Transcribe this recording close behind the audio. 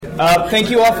Thank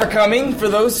you all for coming. For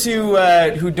those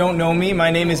who don't know me,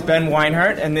 my name is Ben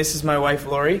Weinhardt, and this is my wife,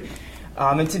 Lori.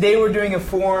 And today we're doing a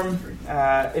form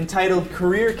entitled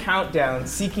Career Countdown,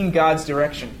 Seeking God's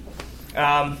Direction.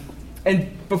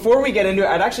 And before we get into it,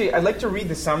 I'd like to read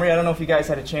the summary. I don't know if you guys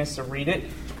had a chance to read it,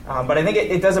 but I think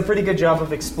it does a pretty good job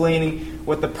of explaining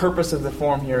what the purpose of the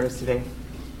form here is today.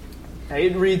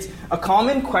 It reads, a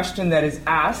common question that is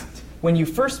asked when you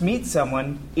first meet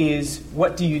someone is,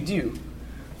 what do you do?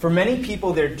 For many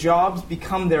people, their jobs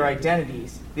become their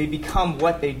identities. They become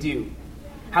what they do.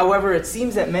 However, it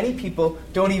seems that many people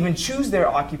don't even choose their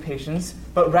occupations,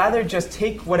 but rather just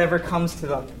take whatever comes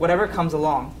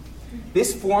along.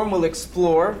 This form will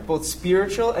explore both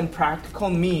spiritual and practical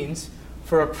means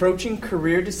for approaching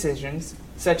career decisions,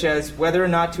 such as whether or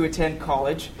not to attend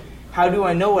college, how do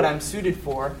I know what I'm suited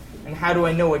for, and how do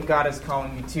I know what God is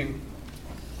calling me to?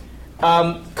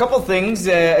 Couple things.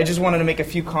 I just wanted to make a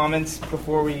few comments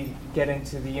before we get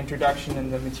into the introduction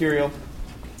and the material.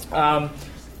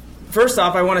 First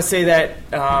off, I want to say that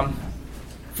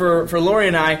for Lori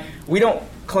and I, we don't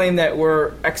claim that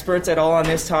we're experts at all on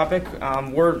this topic.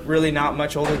 We're really not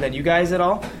much older than you guys at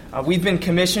all. We've been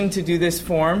commissioned to do this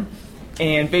form,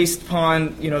 and based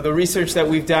upon the research that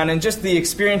we've done and just the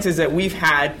experiences that we've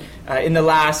had in the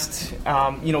last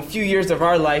few years of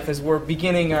our life as we're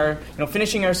beginning our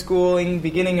finishing our schooling,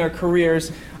 beginning our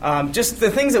careers, just the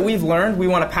things that we've learned, we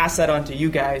want to pass that on to you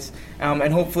guys,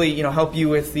 and hopefully help you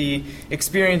with the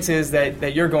experiences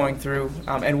that you're going through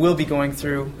and will be going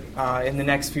through in the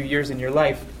next few years in your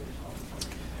life.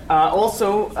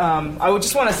 Also, I would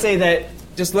just want to say that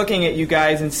just looking at you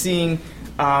guys and seeing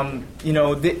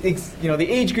the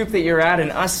age group that you're at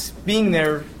and us being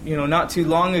there not too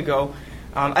long ago,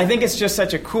 I think it's just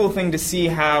such a cool thing to see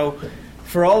how,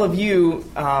 for all of you,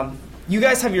 you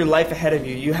guys have your life ahead of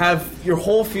you. You have your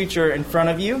whole future in front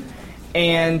of you,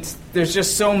 and there's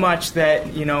just so much that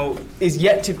is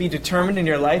yet to be determined in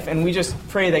your life. And we just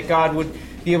pray that God would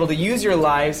be able to use your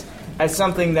lives as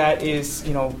something that is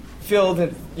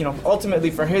filled,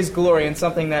 ultimately for His glory, and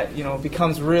something that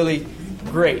becomes really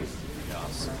great.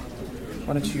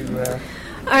 Why don't you...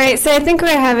 All right, so I think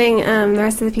we're having the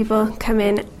rest of the people come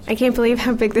in. I can't believe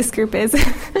how big this group is.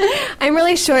 I'm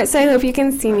really short, so I hope you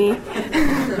can see me.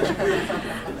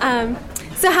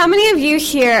 So how many of you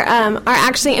here are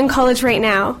actually in college right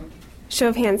now? Show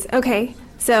of hands. Okay,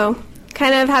 so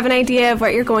kind of have an idea of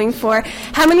what you're going for.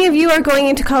 How many of you are going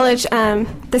into college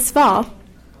this fall?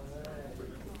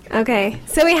 Okay,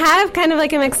 so we have kind of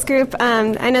like a mixed group.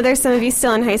 I know there's some of you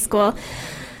still in high school.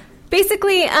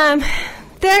 Basically,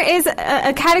 there is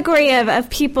a category of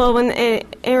people in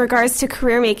regards to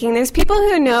career making. There's people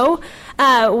who know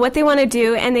what they want to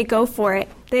do and they go for it.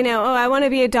 They know, I want to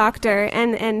be a doctor,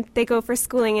 and they go for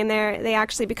schooling and they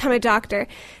actually become a doctor.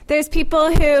 There's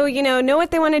people who know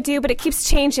what they want to do, but it keeps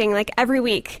changing like every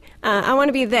week. I want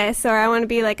to be this, or I want to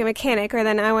be like a mechanic, or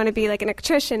then I want to be like an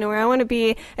electrician, or I want to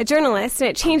be a journalist, and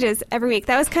it changes every week.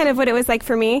 That was kind of what it was like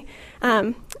for me.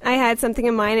 I had something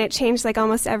in mind. It changed like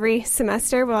almost every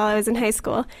semester while I was in high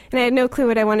school, and I had no clue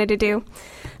what I wanted to do.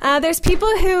 There's people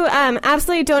who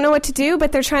absolutely don't know what to do,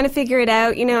 but they're trying to figure it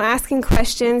out, asking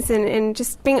questions and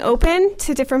just being open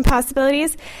to different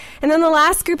possibilities. And then the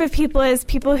last group of people is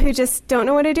people who just don't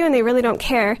know what to do and they really don't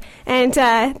care. And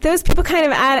those people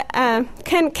kind of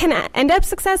can end up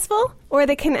successful, or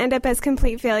they can end up as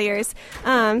complete failures.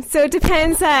 So it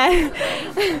depends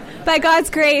by God's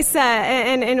grace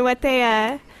and what they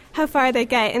how far they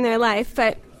get in their life.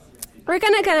 But we're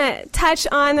going to touch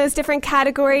on those different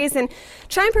categories and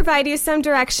try and provide you some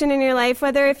direction in your life,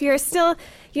 whether if you're still,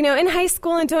 in high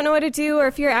school and don't know what to do, or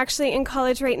if you're actually in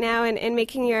college right now and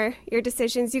making your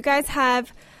decisions. You guys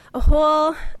have a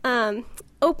whole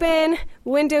open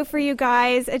window for you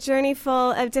guys, a journey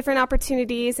full of different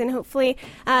opportunities, and hopefully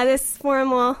this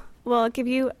forum will give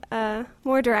you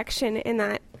more direction in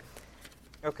that.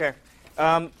 Okay.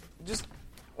 Just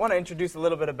want to introduce a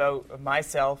little bit about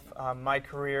myself, my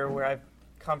career, where I've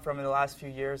come from in the last few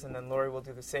years, and then Lori will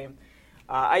do the same.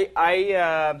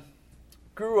 I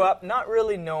grew up not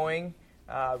really knowing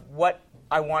what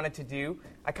I wanted to do.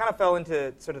 I kind of fell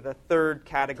into sort of the third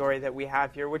category that we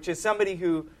have here, which is somebody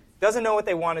who doesn't know what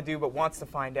they want to do but wants to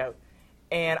find out.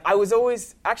 And I was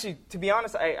always, actually, to be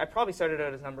honest, I probably started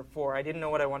out as number 4. I didn't know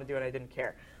what I wanted to do and I didn't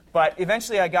care. But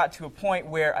eventually I got to a point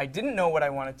where I didn't know what I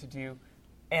wanted to do,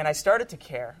 and I started to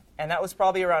care. And that was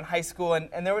probably around high school,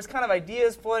 and there was kind of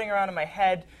ideas floating around in my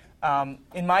head.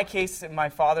 In my case, my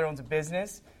father owns a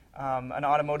business, an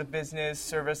automotive business,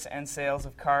 service and sales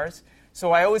of cars.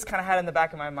 So I always kind of had in the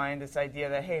back of my mind this idea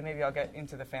that, hey, maybe I'll get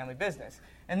into the family business.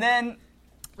 And then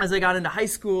as I got into high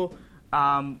school,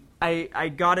 I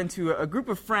got into a group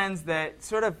of friends that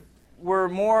sort of were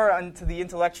more onto the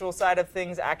intellectual side of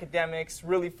things, academics,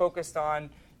 really focused on,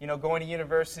 going to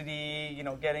university,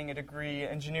 getting a degree,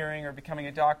 engineering, or becoming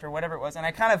a doctor, whatever it was. And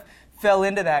I kind of fell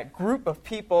into that group of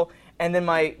people, and then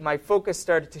my focus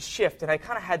started to shift, and I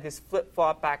kind of had this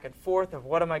flip-flop back and forth of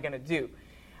what am I going to do.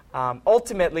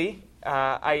 Ultimately,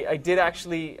 I did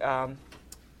actually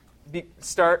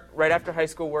start right after high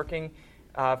school working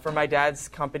for my dad's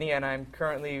company, and I'm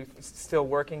currently still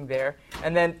working there.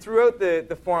 And then throughout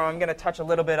the forum, I'm going to touch a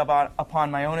little bit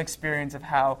upon my own experience of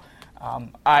how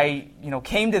I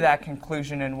came to that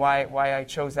conclusion and why I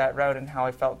chose that route and how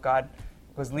I felt God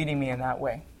was leading me in that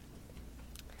way.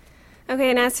 Okay,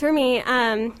 and as for me,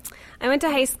 I went to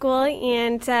high school,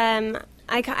 and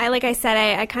I like I said,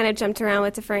 I kind of jumped around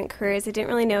with different careers. I didn't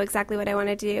really know exactly what I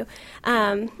wanted to do.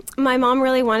 My mom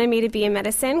really wanted me to be in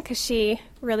medicine because she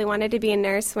really wanted to be a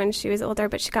nurse when she was older,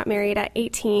 but she got married at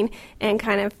 18 and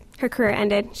kind of her career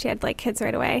ended. She had kids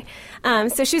right away.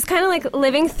 So she was kind of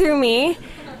living through me.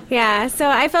 Yeah, so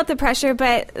I felt the pressure,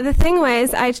 but the thing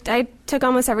was, I took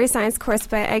almost every science course,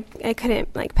 but I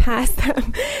couldn't pass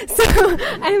them. So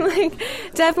I'm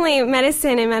definitely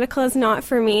medicine and medical is not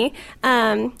for me.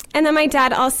 And then my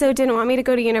dad also didn't want me to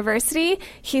go to university.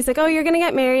 He's like, oh, you're going to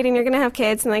get married and you're going to have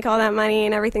kids and all that money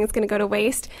and everything's going to go to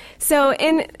waste. So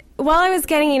while I was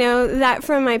getting, that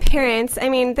from my parents,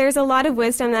 there's a lot of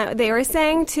wisdom that they were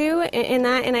saying too in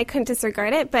that, and I couldn't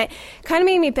disregard it, but kind of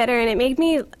made me bitter, and it made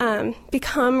me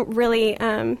become really,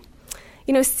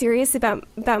 serious about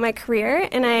my career.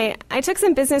 And I took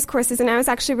some business courses, and I was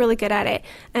actually really good at it.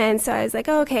 And so I was like,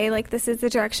 oh, okay, this is the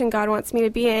direction God wants me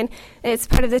to be in. It's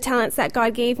part of the talents that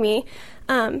God gave me.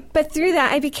 But through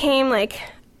that, I became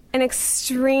an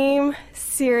extreme,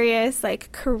 serious,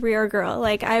 career girl.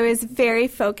 I was very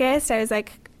focused. I was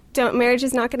marriage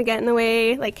is not going to get in the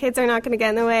way. Kids are not going to get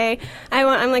in the way.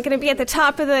 I'm going to be at the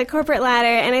top of the corporate ladder.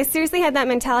 And I seriously had that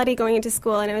mentality going into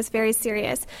school, and it was very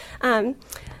serious.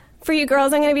 For you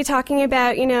girls, I'm going to be talking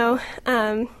about,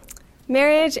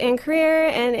 marriage and career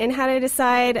and how to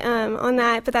decide on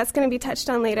that, but that's going to be touched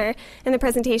on later in the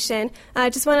presentation. I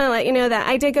just want to let you know that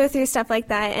I did go through stuff like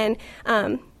that,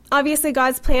 and obviously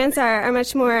God's plans are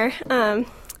much more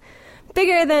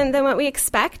bigger than what we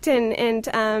expect, and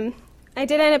I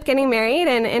did end up getting married,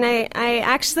 and I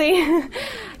actually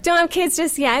don't have kids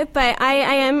just yet, but I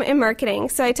am in marketing,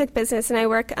 so I took business, and I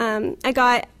work,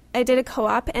 I did a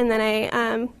co-op, and then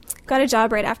I got a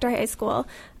job right after high school,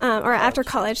 or after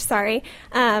college, sorry,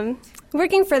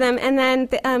 working for them, and then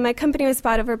my company was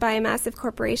bought over by a massive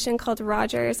corporation called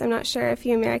Rogers. I'm not sure if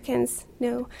you Americans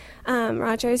know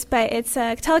Rogers, but it's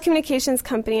a telecommunications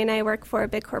company, and I work for a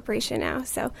big corporation now,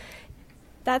 so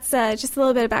that's just a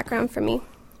little bit of background from me.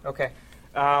 Okay.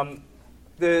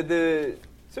 The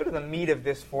sort of the meat of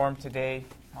this forum today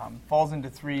falls into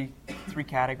three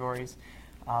categories.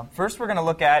 First, we're going to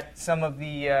look at some of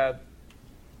the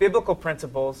biblical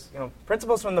principles,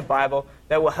 principles from the Bible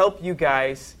that will help you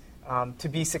guys to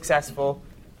be successful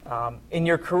in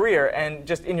your career and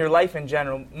just in your life in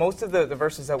general. Most of the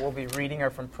verses that we'll be reading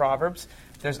are from Proverbs.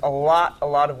 There's a lot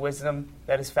of wisdom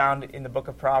that is found in the book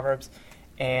of Proverbs,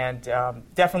 and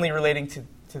definitely relating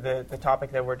to the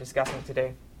topic that we're discussing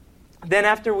today. Then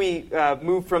after we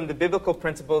move from the biblical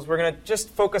principles, we're going to just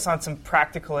focus on some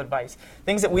practical advice,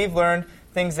 things that we've learned,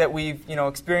 things that we've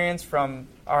experienced from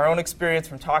our own experience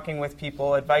from talking with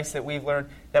people, advice that we've learned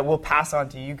that we'll pass on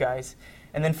to you guys.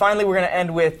 And then finally, we're going to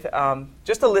end with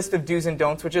just a list of do's and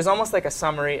don'ts, which is almost like a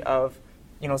summary of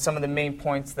some of the main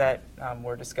points that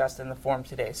were discussed in the forum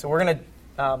today. So we're going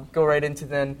to go right into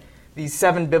then these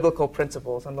 7 biblical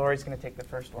principles, and Lori's going to take the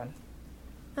first one.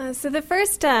 So the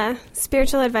first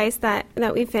spiritual advice that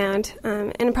we found,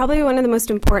 and probably one of the most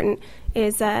important,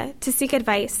 is to seek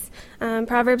advice.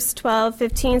 Proverbs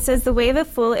 12:15 says, "The way of a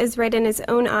fool is right in his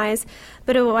own eyes,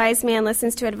 but a wise man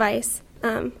listens to advice."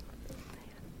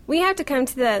 We have to come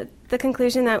to the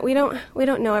conclusion that we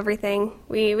don't know everything.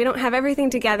 We don't have everything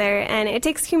together, and it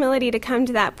takes humility to come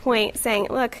to that point, saying,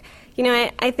 "Look,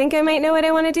 I think I might know what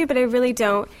I want to do, but I really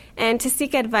don't." And to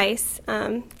seek advice,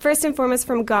 first and foremost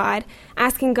from God,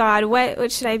 asking God,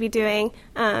 what should I be doing?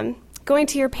 Going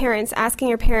to your parents, asking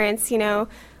your parents,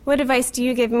 what advice do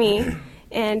you give me?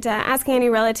 And asking any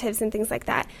relatives and things like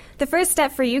that. The first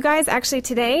step for you guys actually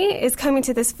today is coming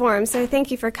to this forum, so thank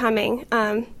you for coming.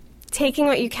 Taking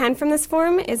what you can from this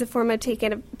forum is a form of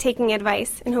taking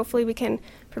advice, and hopefully we can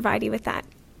provide you with that.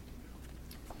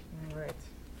 All right.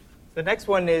 The next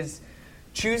one is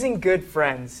choosing good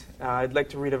friends. I'd like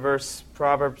to read a verse.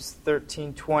 Proverbs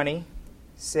 13:20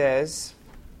 says,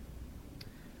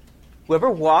 "Whoever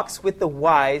walks with the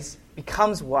wise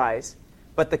becomes wise,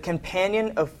 but the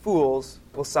companion of fools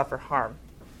will suffer harm.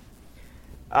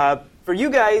 For you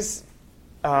guys,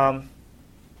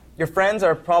 your friends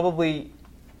are probably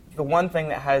the one thing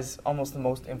that has almost the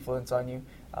most influence on you.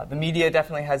 The media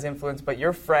definitely has influence, but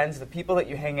your friends, the people that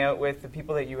you hang out with, the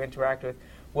people that you interact with,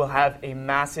 will have a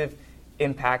massive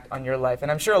impact on your life.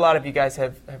 And I'm sure a lot of you guys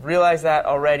have realized that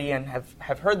already and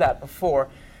have heard that before.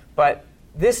 But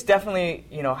this definitely,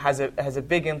 has a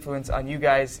big influence on you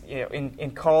guys,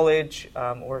 in college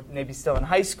or maybe still in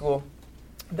high school.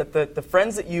 That the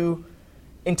friends that you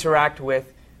interact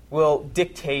with will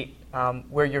dictate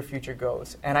where your future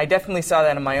goes. And I definitely saw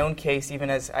that in my own case, even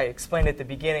as I explained at the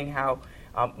beginning how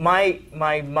my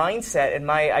mindset and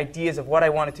my ideas of what I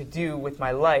wanted to do with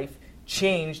my life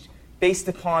changed based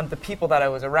upon the people that I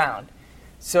was around.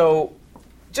 So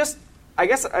I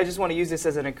guess I just want to use this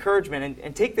as an encouragement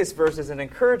and take this verse as an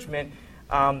encouragement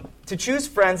to choose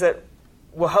friends that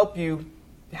will help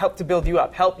to build you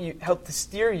up, help to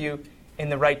steer you in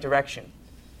the right direction.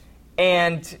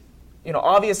 And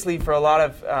obviously for a lot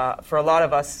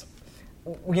of us,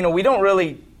 we don't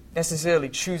really necessarily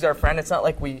choose our friend. It's not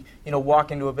like we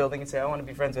walk into a building and say, I want to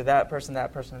be friends with that person,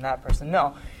 and that person.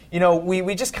 No,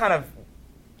 we just kind of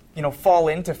fall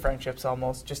into friendships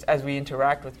almost just as we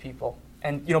interact with people.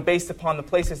 And based upon the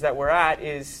places that we're at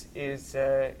is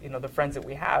the friends that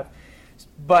we have.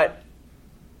 But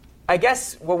I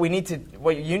guess what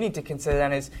you need to consider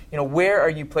then is where are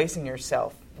you placing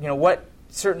yourself? What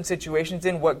certain situations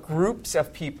in, what groups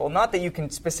of people. Not that you can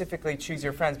specifically choose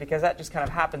your friends because that just kind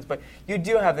of happens, but you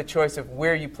do have the choice of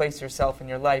where you place yourself in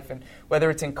your life, and whether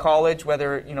it's in college,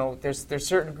 whether there's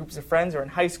certain groups of friends, or in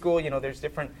high school, there's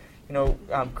different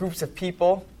groups of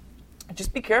people.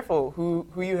 Just be careful who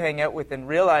you hang out with, and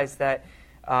realize that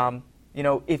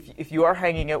if you are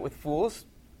hanging out with fools,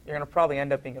 you're going to probably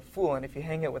end up being a fool, and if you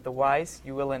hang out with the wise,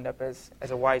 you will end up as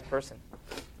a wise person.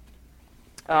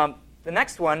 The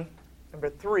next one, number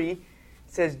 3,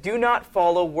 says, do not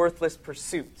follow worthless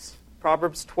pursuits.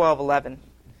 Proverbs 12:11.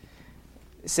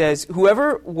 It says,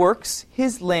 whoever works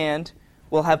his land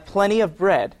will have plenty of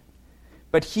bread,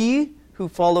 but he who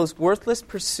follows worthless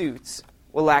pursuits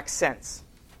will lack sense.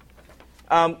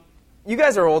 You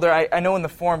guys are older. I know in the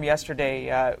forum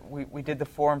yesterday, we did the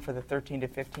forum for the 13 to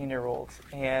 15-year-olds.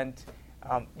 And,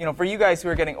 for you guys who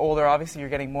are getting older, obviously you're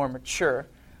getting more mature.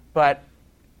 But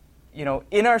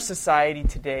in our society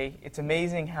today, it's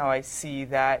amazing how I see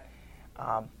that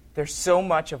there's so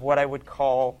much of what I would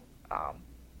call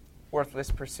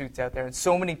worthless pursuits out there, and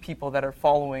so many people that are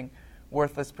following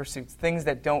worthless pursuits, things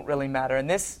that don't really matter. And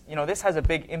this has a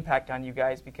big impact on you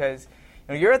guys because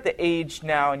you're at the age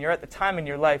now, and you're at the time in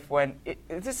your life when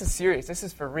this is serious. This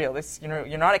is for real.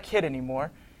 You're not a kid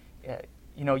anymore.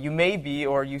 You may be,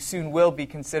 or you soon will be,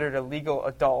 considered a legal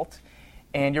adult.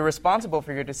 And you're responsible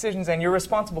for your decisions, and you're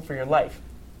responsible for your life.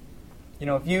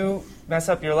 If you mess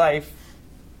up your life,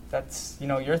 that's,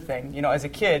 your thing. As a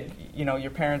kid,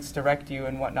 your parents direct you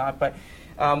and whatnot. But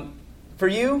for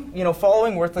you,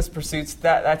 following worthless pursuits,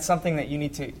 that's something that you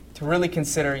need to really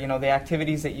consider, the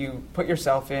activities that you put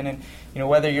yourself in. And,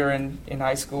 whether you're in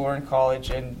high school or in college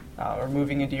and or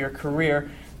moving into your career,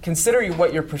 consider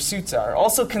what your pursuits are.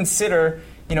 Also consider,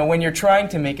 when you're trying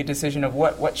to make a decision of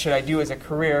what should I do as a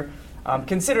career,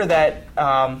 consider that,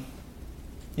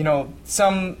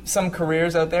 some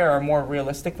careers out there are more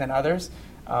realistic than others.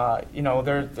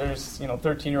 There's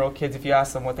 13-year-old kids, if you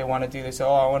ask them what they want to do, they say,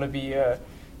 I want to be a,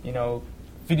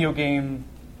 video game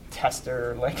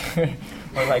tester,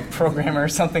 or programmer or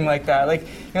something like that.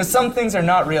 Some things are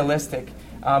not realistic.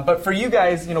 But for you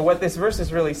guys, what this verse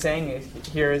is really saying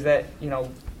here is that,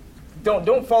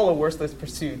 don't follow worthless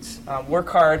pursuits. Work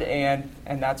hard, and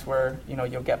that's where,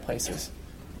 you'll get places.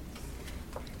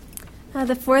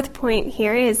 The 4th point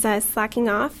here is slacking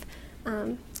off.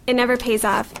 It never pays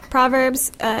off.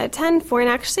 Proverbs 10:4, and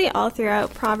actually all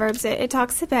throughout Proverbs, it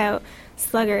talks about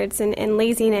sluggards and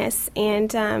laziness and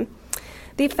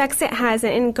the effects it has.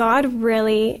 And God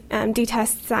really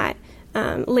detests that.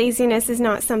 Laziness is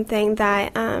not something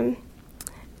that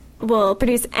will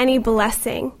produce any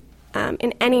blessing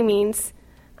in any means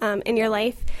in your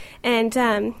life. And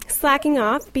slacking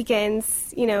off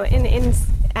begins,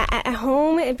 at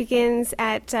home, it begins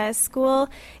at school.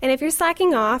 And if you're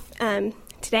slacking off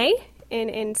today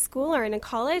in school or in a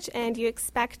college and you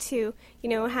expect to,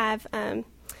 have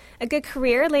a good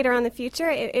career later on in the future,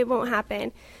 it won't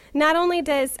happen. Not only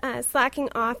does slacking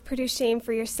off produce shame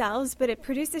for yourselves, but it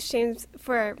produces shame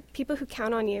for people who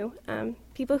count on you,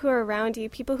 people who are around you,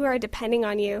 people who are depending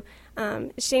on you.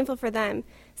 It's shameful for them.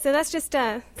 So that's just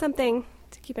something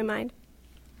to keep in mind.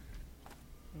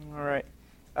 All right.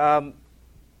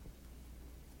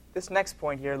 this next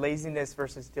point here, laziness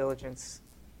versus diligence,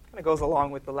 kind of goes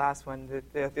along with the last one.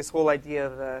 This whole idea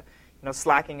of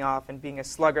slacking off and being a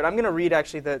sluggard. I'm going to read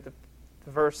actually the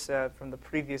verse from the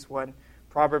previous one,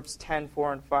 Proverbs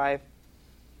 10:4 and 5. It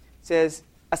says,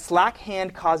 "A slack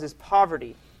hand causes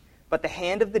poverty, but the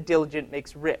hand of the diligent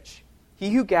makes rich.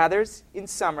 He who gathers in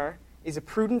summer is a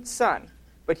prudent son,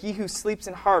 but he who sleeps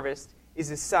in harvest is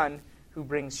a son who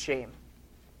brings shame."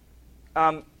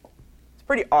 It's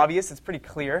pretty obvious. It's pretty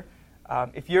clear.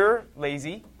 If you're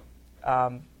lazy,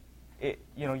 you're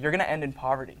going to end in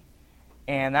poverty,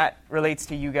 and that relates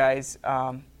to you guys.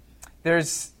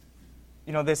 There's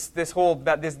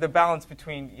the balance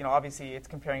between, obviously it's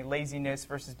comparing laziness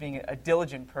versus being a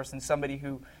diligent person, somebody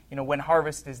who, when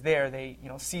harvest is there, they,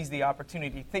 seize the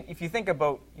opportunity. If you think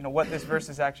about, what this verse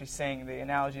is actually saying, the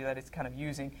analogy that it's kind of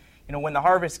using, when the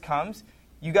harvest comes,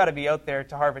 you got to be out there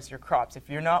to harvest your crops. If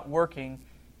you're not working,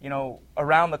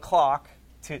 around the clock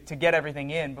to get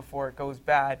everything in before it goes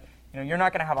bad, you're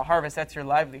not going to have a harvest. That's your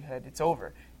livelihood. It's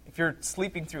over. If you're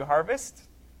sleeping through harvest,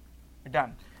 you're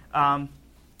done.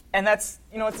 And that's,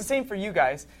 it's the same for you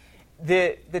guys.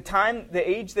 The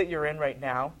age that you're in right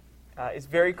now is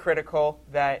very critical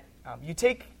that you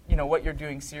take, what you're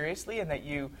doing seriously, and that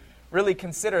you really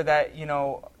consider that,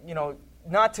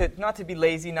 not to be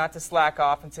lazy, not to slack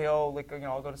off and say, I'll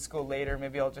go to school later.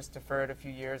 Maybe I'll just defer it a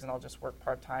few years and I'll just work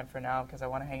part-time for now because I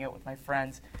want to hang out with my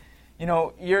friends.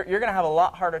 You're going to have a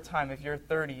lot harder time if you're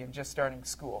 30 and just starting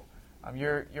school.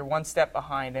 You're one step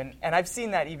behind. And I've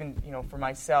seen that even, for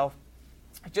myself,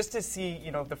 just to see,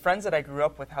 the friends that I grew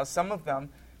up with, how some of them,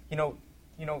 they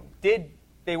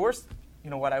were,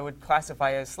 what I would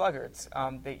classify as sluggards.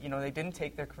 They didn't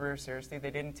take their career seriously.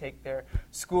 They didn't take their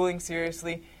schooling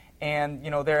seriously. And,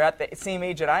 they're at the same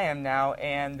age that I am now,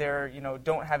 and they're,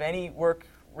 don't have any work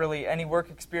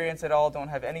experience at all, don't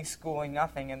have any schooling,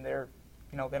 nothing, and they're,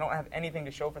 they don't have anything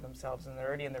to show for themselves, and they're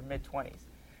already in their mid-20s.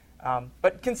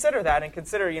 But consider that, and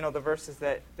consider, the verses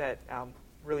that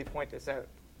really point this out.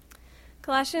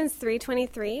 Colossians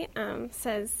 3:23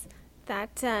 says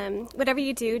that whatever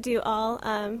you do all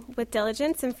with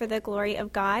diligence and for the glory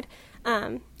of God.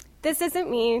 This doesn't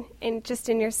mean just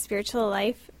in your spiritual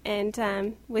life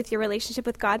and with your relationship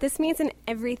with God. This means in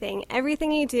everything.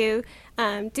 Everything you do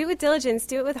it with diligence,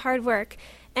 do it with hard work.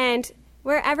 And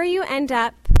wherever you end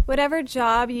up, whatever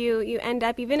job you end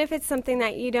up, even if it's something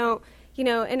that you don't,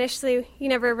 initially you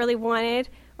never really wanted,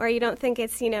 or you don't think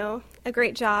it's, a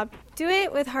great job, do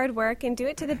it with hard work and do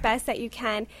it to the best that you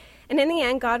can. And in the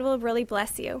end, God will really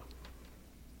bless you.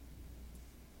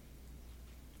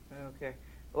 Okay.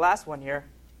 The last one here.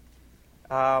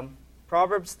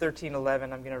 Proverbs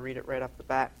 13:11, I'm going to read it right off the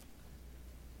bat,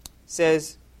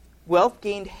 says, "Wealth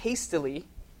gained hastily,"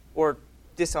 or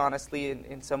dishonestly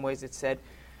in some ways it's said,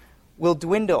 "will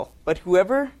dwindle, but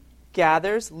whoever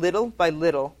gathers little by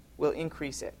little will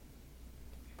increase it."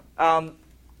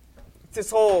 This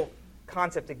whole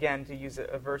concept, again, to use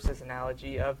a versus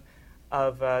analogy of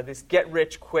this get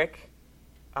rich quick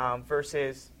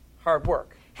versus hard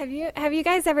work. Have you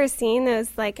guys ever seen those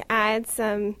ads?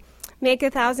 Make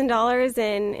 $1,000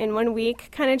 in 1 week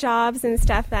kind of jobs and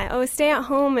stuff that, stay at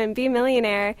home and be a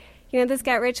millionaire. This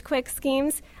get rich quick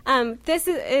schemes. This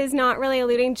is not really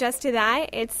alluding just to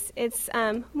that. It's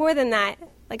more than that,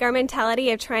 our mentality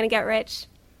of trying to get rich.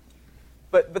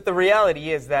 But the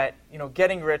reality is that,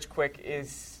 getting rich quick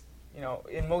is,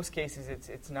 in most cases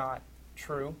it's not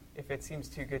true. If it seems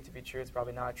too good to be true, it's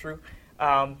probably not true.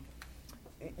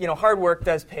 Hard work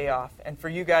does pay off, and for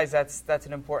you guys, that's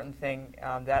an important thing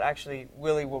that actually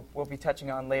Willie will be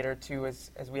touching on later too, as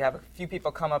we have a few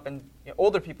people come up and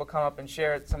older people come up and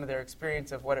share some of their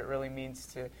experience of what it really means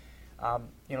to,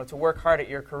 to work hard at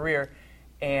your career,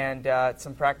 and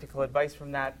some practical advice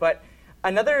from that. But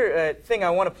another thing I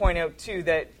want to point out too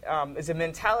that is a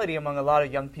mentality among a lot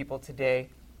of young people today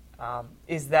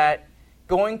is that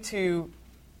going to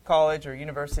college or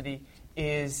university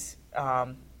is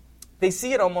they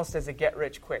see it almost as a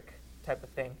get-rich-quick type of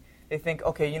thing. They think,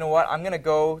 okay, you know what, I'm going to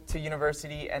go to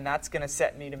university, and that's going to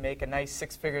set me to make a nice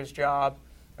six-figures job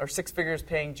or six-figures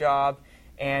paying job,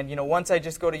 and once I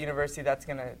just go to university, that's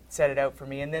going to set it out for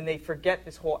me. And then they forget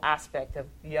this whole aspect of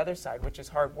the other side, which is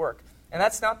hard work. And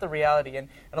that's not the reality. And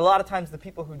a lot of times the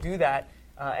people who do that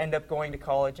end up going to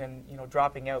college and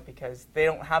dropping out because they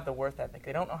don't have the work ethic.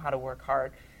 They don't know how to work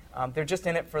hard. They're just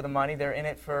in it for the money. They're in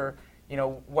it for,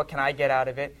 what can I get out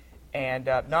of it? And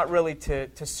not really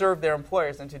to serve their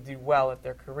employers and to do well at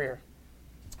their career.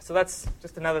 So that's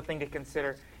just another thing to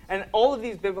consider. And all of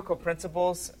these biblical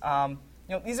principles,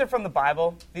 these are from the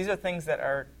Bible. These are things that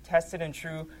are tested and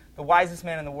true. the wisest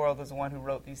man in the world was the one who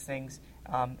wrote these things,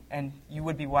 and you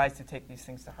would be wise to take these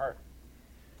things to heart.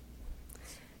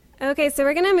 Okay, so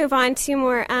we're going to move on to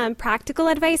more practical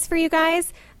advice for you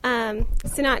guys.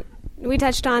 We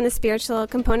touched on the spiritual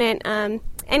component, and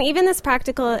even this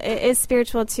practical is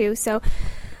spiritual too. So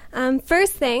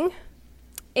first thing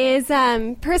is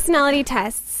personality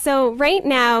tests. So right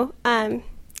now,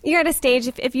 you're at a stage,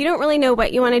 if you don't really know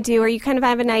what you want to do, or you kind of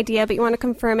have an idea but you want to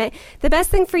confirm it, the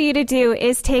best thing for you to do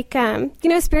is take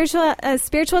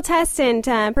spiritual test and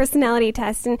personality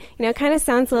test. And it kind of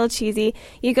sounds a little cheesy.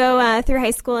 You go through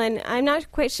high school, and I'm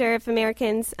not quite sure if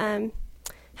Americans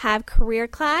have career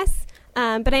class,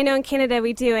 but I know in Canada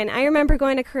we do. And I remember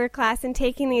going to career class and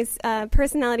taking these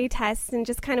personality tests and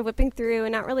just kind of whipping through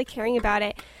and not really caring about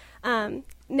it.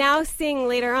 Now seeing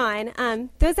later on,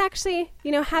 those actually,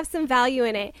 have some value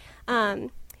in it.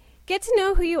 Get to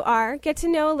know who you are. Get to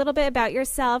know a little bit about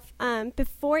yourself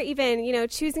before even,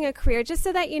 choosing a career, just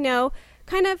so that you know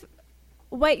kind of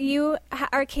what you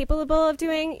are capable of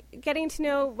doing, getting to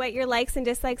know what your likes and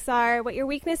dislikes are, what your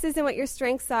weaknesses and what your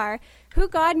strengths are, who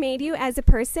God made you as a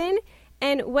person,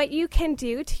 and what you can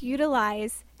do to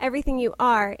utilize everything you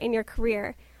are in your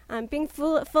career, being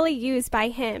fully used by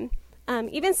Him.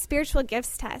 Even spiritual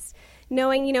gifts test,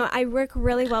 knowing, I work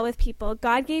really well with people.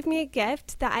 God gave me a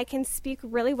gift that I can speak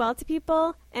really well to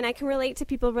people, and I can relate to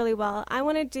people really well. I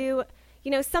want to do,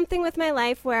 something with my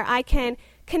life where I can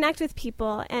connect with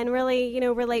people and really,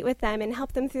 relate with them and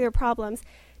help them through their problems.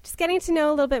 Just getting to know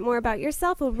a little bit more about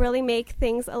yourself will really make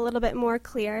things a little bit more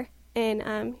clear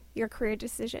in your career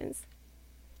decisions.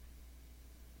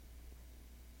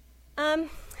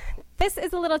 This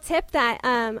is a little tip that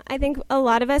I think a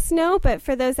lot of us know, but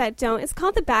for those that don't, it's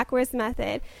called the backwards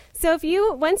method. So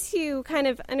once you kind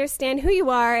of understand who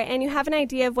you are and you have an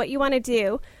idea of what you want to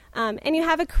do, and you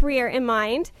have a career in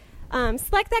mind,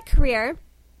 select that career.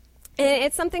 And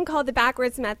it's something called the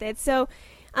backwards method. So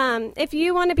if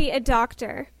you want to be a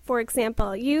doctor, for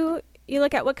example, you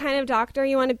look at what kind of doctor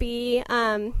you want to be.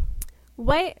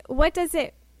 What does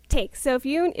it take? So if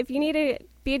you need to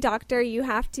be a doctor, you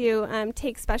have to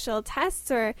take special tests,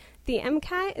 or the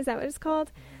MCAT, is that what it's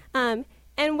called? And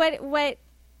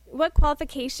what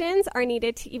qualifications are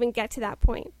needed to even get to that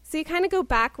point? So you kind of go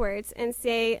backwards and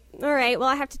say, all right, well,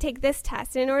 I have to take this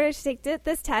test. And in order to take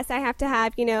this test, I have to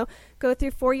have, go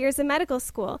through 4 years of medical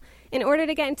school. In order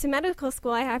to get into medical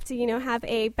school, I have to, have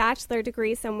a bachelor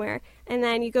degree somewhere. And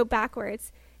then you go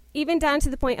backwards, even down to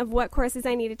the point of what courses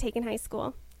I need to take in high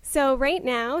school. So right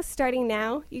now, starting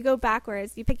now, you go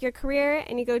backwards. You pick your career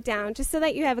and you go down, just so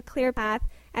that you have a clear path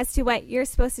as to what you're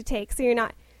supposed to take, so you're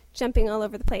not jumping all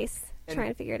over the place trying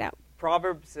to figure it out.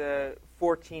 Proverbs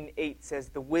 14:8 says,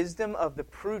 "The wisdom of the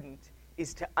prudent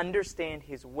is to understand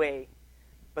his way,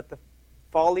 but the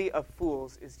folly of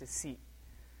fools is deceit."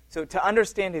 So to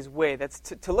understand his way, that's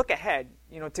to look ahead,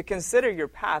 to consider your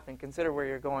path and consider where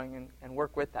you're going and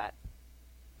work with that.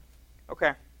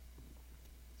 Okay.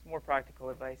 More practical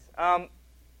advice. All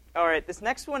right, this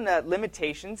next one,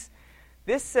 limitations.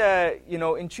 This,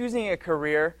 in choosing a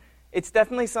career, it's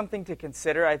definitely something to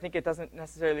consider. I think it doesn't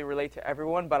necessarily relate to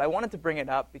everyone, but I wanted to bring it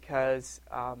up because,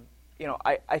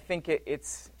 I think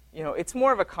it's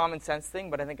more of a common sense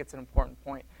thing, but I think it's an important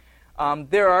point.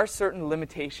 There are certain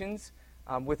limitations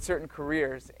with certain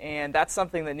careers, and that's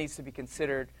something that needs to be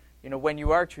considered, when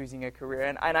you are choosing a career.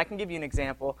 And I can give you an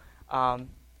example.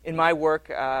 In my work,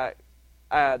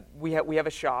 we have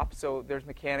a shop, so there's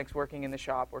mechanics working in the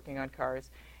shop, working on cars,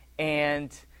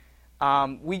 and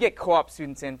we get co-op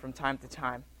students in from time to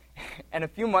time. And a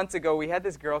few months ago, we had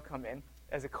this girl come in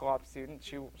as a co-op student.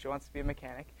 She wants to be a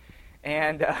mechanic,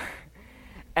 and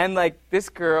this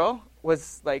girl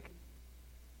was like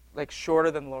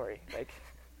shorter than Lori,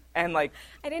 I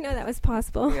didn't know that was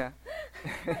possible. Yeah.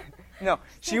 No,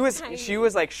 she was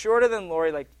shorter than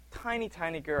Lori,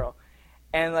 tiny girl.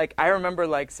 And I remember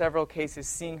several cases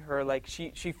seeing her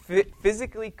she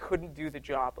physically couldn't do the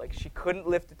job. She couldn't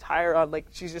lift a tire on.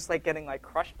 She's just getting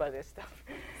crushed by this stuff.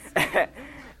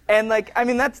 And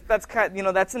that's kind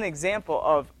of, that's an example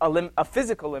of a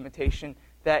physical limitation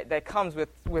that comes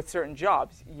with certain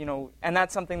jobs. And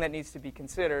that's something that needs to be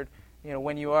considered.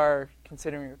 When you are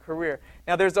considering a career.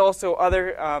 Now there's also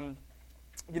other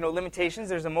limitations.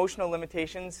 There's emotional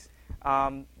limitations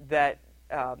that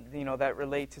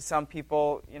relate to some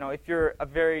people. If you're a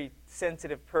very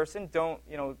sensitive person, don't,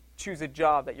 choose a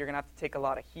job that you're going to have to take a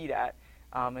lot of heat at,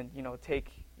 and, you're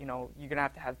going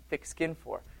to have thick skin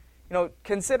for.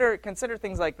 Consider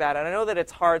things like that. And I know that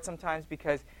it's hard sometimes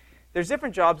because there's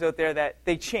different jobs out there that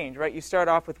they change, right? You start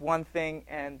off with one thing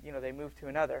and, they move to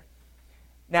another.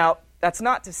 Now, that's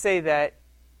not to say that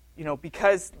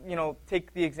because,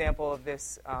 take the example of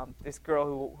this this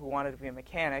girl who wanted to be a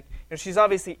mechanic. She's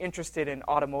obviously interested in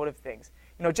automotive things.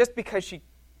 Just because she,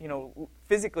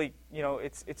 physically,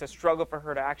 it's a struggle for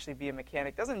her to actually be a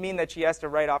mechanic doesn't mean that she has to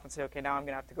write off and say, okay, now I'm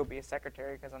going to have to go be a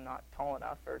secretary because I'm not tall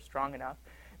enough or strong enough.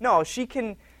 No, she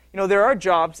can, there are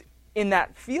jobs in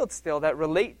that field still that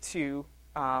relate to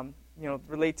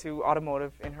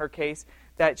automotive, in her case,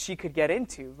 that she could get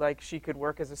into. Like she could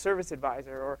work as a service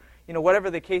advisor or, whatever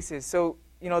the case is. So,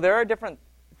 there are different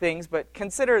things, but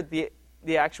consider the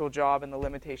actual job and the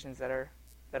limitations that are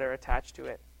attached to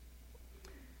it.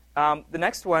 The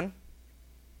next one,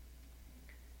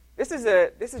 this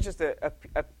is just a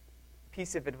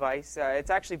piece of advice. It's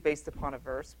actually based upon a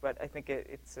verse, but I think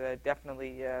it's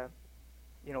definitely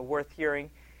worth hearing.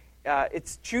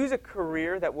 It's choose a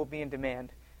career that will be in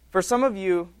demand. For some of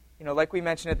you, like we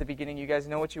mentioned at the beginning, you guys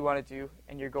know what you want to do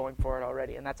and you're going for it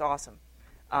already, and that's awesome.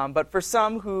 But for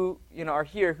some who are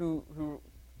here who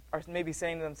are maybe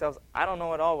saying to themselves, I don't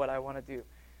know at all what I want to do.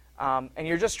 And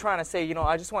you're just trying to say,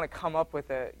 I just want to come up with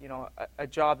a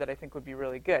job that I think would be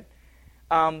really good.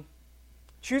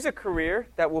 Choose a career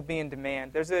that will be in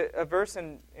demand. There's a verse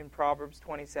in Proverbs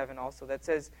 27 also that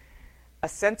says, a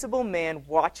sensible man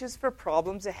watches for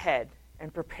problems ahead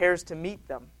and prepares to meet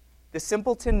them. The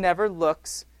simpleton never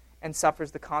looks and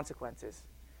suffers the consequences.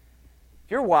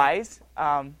 If you're wise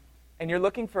and you're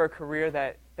looking for a career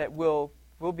that will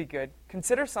be good,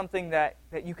 consider something that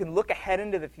you can look ahead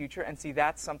into the future and see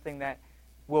that's something that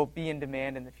will be in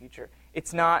demand in the future.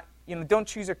 It's not, don't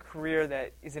choose a career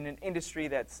that is in an industry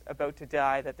that's about to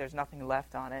die, that there's nothing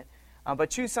left on it.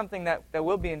 But choose something that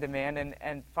will be in demand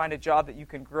and find a job that you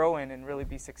can grow in and really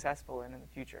be successful in the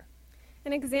future.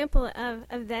 An example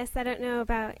of this, I don't know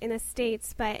about in the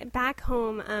States, but back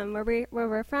home where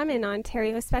we're from in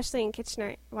Ontario, especially in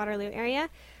Kitchener-Waterloo area,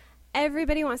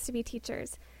 everybody wants to be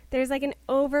teachers. There's like an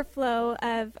overflow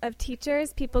of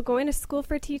teachers, people going to school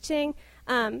for teaching.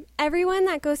 Everyone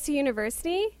that goes to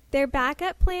university, their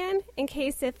backup plan, in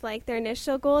case if like their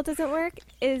initial goal doesn't work,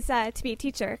 is to be a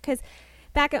teacher. Because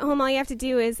back at home, all you have to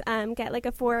do is get like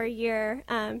a 4-year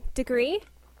degree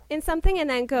in something and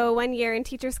then go 1 year in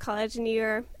teacher's college and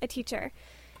you're a teacher.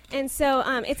 And so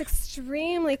it's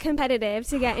extremely competitive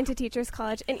to get into teacher's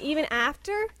college. And even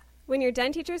after, when you're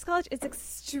done teacher's college, it's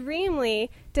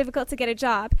extremely difficult to get a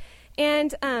job.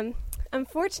 And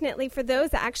unfortunately, for those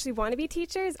that actually want to be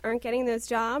teachers, aren't getting those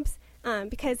jobs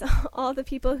because all the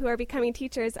people who are becoming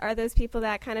teachers are those people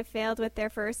that kind of failed with their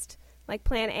first like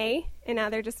plan A, and now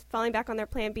they're just falling back on their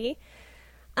plan B.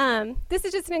 This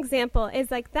is just an example. Is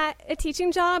like that a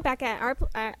teaching job back at our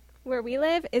where we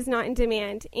live is not in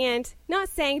demand. And not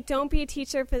saying don't be a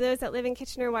teacher for those that live in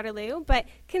Kitchener-Waterloo, but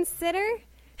consider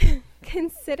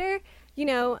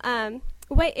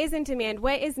what is in demand,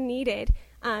 what is needed,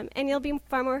 and you'll be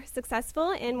far more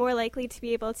successful and more likely to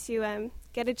be able to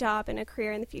get a job and a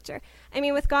career in the future. I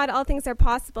mean, with God, all things are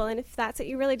possible, and if that's what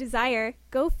you really desire,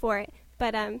 go for it.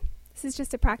 But this is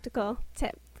just a practical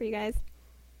tip for you guys.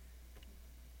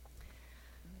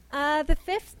 The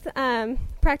fifth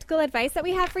practical advice that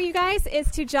we have for you guys is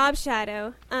to job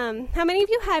shadow. How many of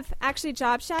you have actually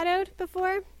job shadowed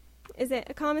before? Is it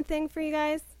a common thing for you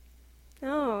guys?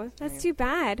 No, that's too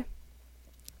bad.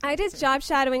 I did job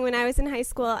shadowing when I was in high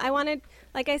school. I wanted,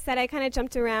 like I said, I kind of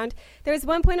jumped around. There was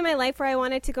one point in my life where I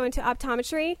wanted to go into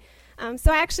optometry.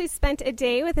 So I actually spent a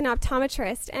day with an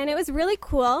optometrist, and it was really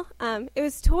cool. It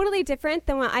was totally different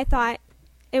than what I thought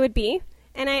it would be,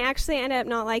 and I actually ended up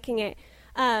not liking it.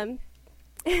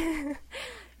 It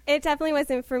definitely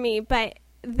wasn't for me, but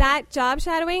that job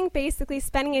shadowing, basically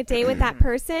spending a day with that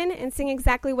person and seeing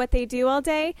exactly what they do all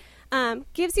day,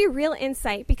 gives you real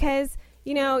insight because,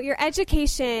 your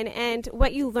education and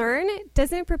what you learn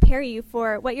doesn't prepare you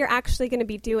for what you're actually going to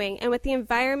be doing and what the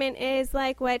environment is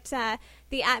like, what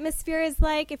the atmosphere is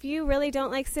like. If you really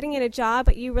don't like sitting at a job,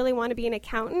 but you really want to be an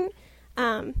accountant,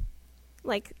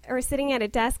 or sitting at a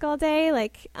desk all day,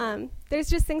 there's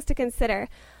just things to consider.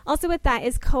 Also with that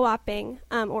is co-oping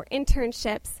or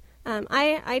internships.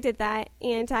 I did that,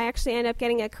 and I actually ended up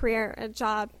getting a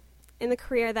job in the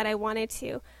career that I wanted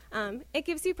to. It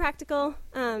gives you practical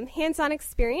hands-on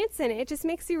experience, and it just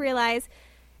makes you realize,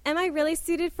 am I really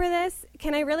suited for this?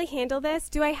 Can I really handle this?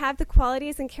 Do I have the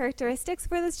qualities and characteristics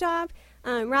for this job?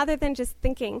 Rather than just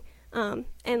thinking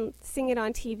and seeing it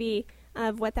on TV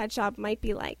of what that job might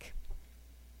be like.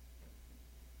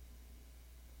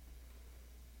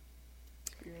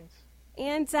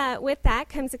 And with that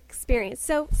comes experience.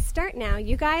 So start now.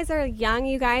 You guys are young.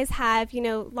 You guys have,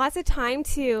 lots of time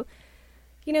to,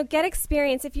 get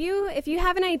experience. If you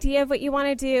have an idea of what you want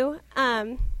to do,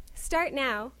 start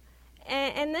now.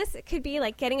 and this could be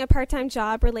like getting a part-time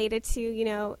job related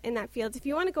to, in that field. If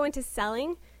you want to go into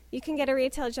selling, you can get a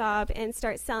retail job and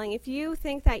start selling. If you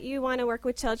think that you want to work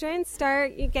with children,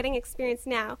 start getting experience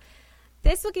now.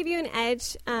 This will give you an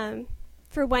edge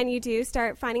for when you do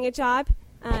start finding a job,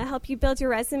 help you build your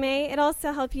resume. It'll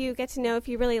also help you get to know if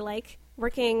you really like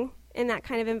working in that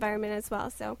kind of environment as well.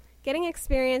 So getting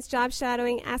experience, job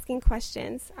shadowing, asking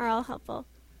questions are all helpful.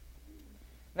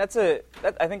 I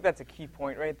think that's a key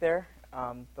point right there,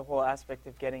 the whole aspect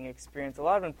of getting experience. A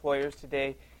lot of employers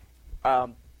today,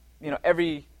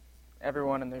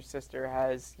 everyone and their sister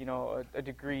has, a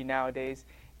degree nowadays.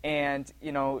 And,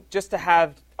 just to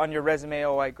have on your resume,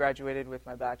 I graduated with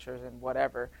my bachelor's and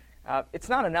whatever, it's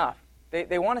not enough.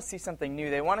 They want to see something new.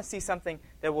 They want to see something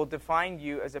that will define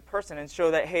you as a person and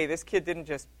show that, hey, this kid didn't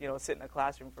just, sit in a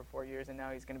classroom for 4 years and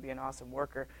now he's going to be an awesome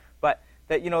worker. But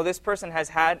that, this person has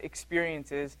had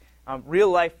experiences,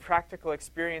 real-life practical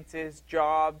experiences,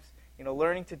 jobs,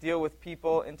 learning to deal with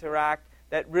people, interact,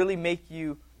 that really make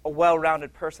you a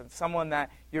well-rounded person, someone that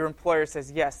your employer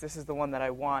says, yes, this is the one that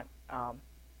I want,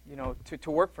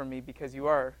 to work for me because you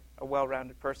are a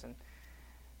well-rounded person.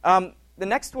 The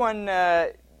next one,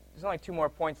 there's only 2 more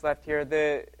points left here.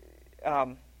 The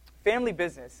family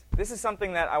business. This is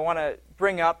something that I want to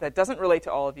bring up that doesn't relate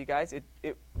to all of you guys.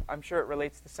 I'm sure it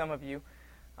relates to some of you,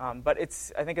 but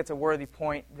I think it's a worthy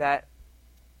point that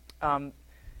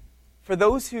for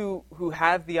those who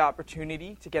have the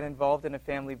opportunity to get involved in a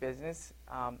family business,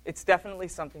 it's definitely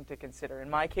something to consider. In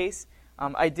my case,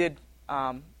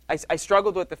 I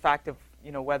struggled with the fact of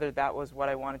whether that was what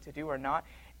I wanted to do or not,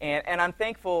 and I'm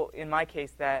thankful in my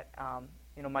case that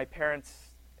my parents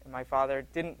and my father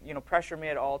didn't pressure me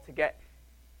at all to get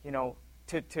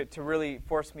to really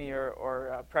force me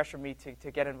or pressure me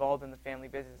to get involved in the family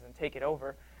business and take it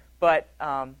over. But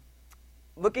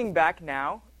looking back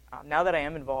now that I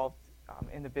am involved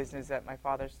in the business that my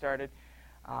father started,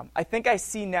 I think I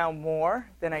see now more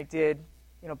than I did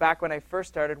back when I first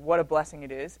started what a blessing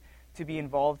it is to be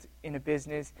involved in a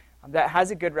business that has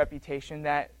a good reputation,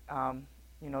 that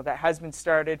that has been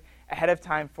started ahead of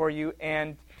time for you.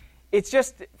 And it's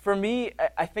just, for me,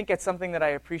 I think it's something that I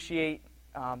appreciate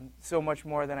so much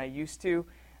more than I used to.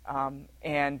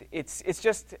 And it's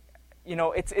just,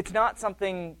 it's not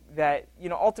something that,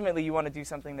 ultimately you want to do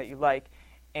something that you like.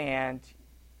 And,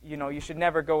 you should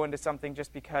never go into something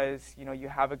just because, you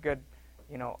have a good,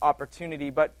 opportunity.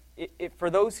 But for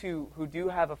those who do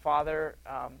have a father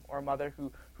or a mother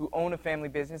who own a family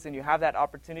business and you have that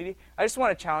opportunity, I just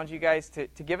want to challenge you guys to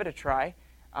give it a try,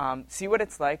 see what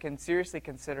it's like, and seriously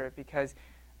consider it, because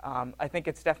I think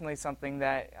it's definitely something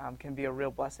that can be a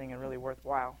real blessing and really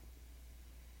worthwhile.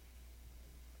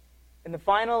 And the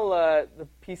final the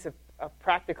piece of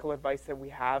practical advice that we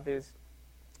have is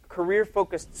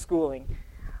career-focused schooling.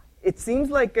 It seems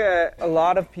like a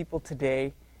lot of people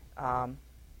today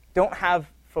don't have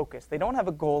focus. They don't have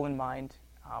a goal in mind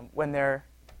when they're,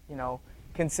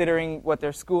 considering what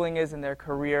their schooling is and their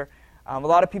career. A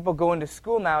lot of people go into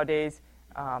school nowadays,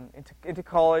 into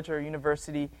college or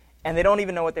university, and they don't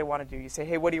even know what they want to do. You say,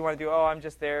 hey, what do you want to do? Oh, I'm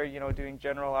just there, doing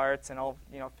general arts, and I'll,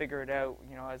 figure it out,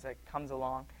 as it comes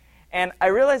along. And I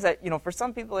realize that, for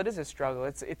some people it is a struggle.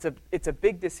 It's a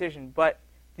big decision, but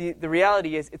the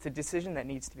reality is it's a decision that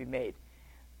needs to be made.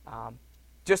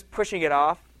 Just pushing it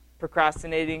off,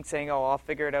 procrastinating, saying, oh, I'll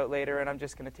figure it out later, and I'm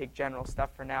just going to take general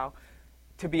stuff for now.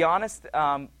 To be honest,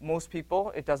 most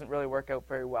people, it doesn't really work out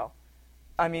very well.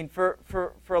 I mean, for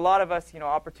a lot of us,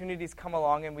 opportunities come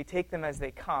along and we take them as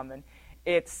they come. And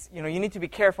it's, you need to be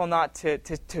careful not to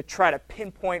try to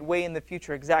pinpoint way in the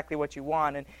future exactly what you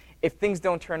want. And if things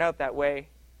don't turn out that way,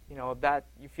 that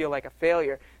you feel like a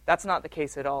failure. That's not the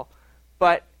case at all.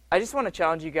 But I just want to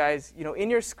challenge you guys, in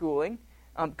your schooling,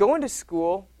 go into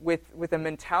school with a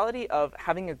mentality of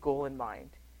having a goal in mind.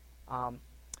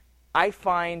 I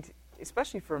find,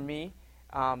 especially for me,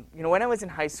 when I was in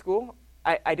high school,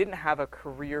 I didn't have a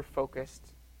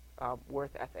career-focused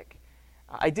work ethic.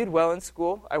 I did well in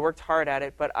school. I worked hard at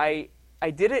it, but I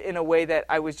did it in a way that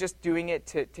I was just doing it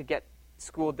to get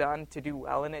school done, to do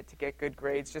well in it, to get good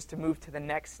grades, just to move to the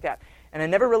next step. And I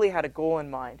never really had a goal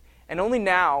in mind. And only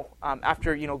now,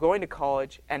 after going to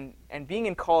college and being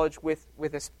in college with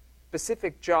a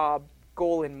specific job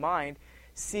goal in mind,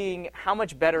 seeing how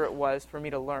much better it was for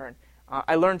me to learn.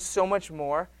 I learned so much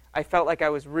more. I felt like I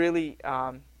was really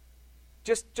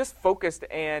just focused,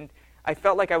 and I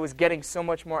felt like I was getting so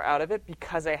much more out of it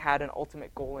because I had an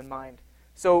ultimate goal in mind.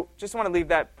 So just want to leave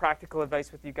that practical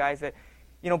advice with you guys that,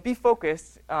 be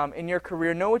focused in your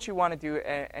career, know what you want to do,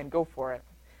 and go for it.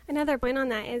 Another point on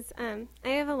that is I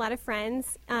have a lot of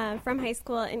friends from high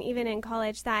school and even in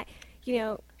college that,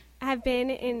 have been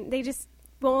in, they just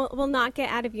will not get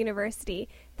out of university.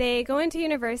 They go into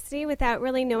university without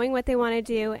really knowing what they want to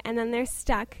do, and then they're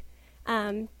stuck.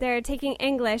 They're taking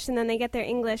English, and then they get their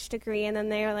English degree, and then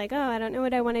they're like, oh, I don't know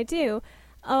what I want to do.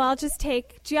 Oh, I'll just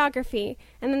take geography.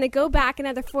 And then they go back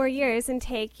another 4 years and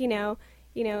take,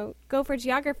 go for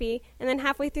geography. And then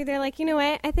halfway through, they're like, you know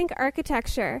what, I think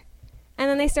architecture. And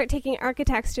then they start taking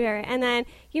architecture. And then,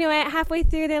 you know what, halfway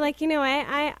through, they're like, you know what,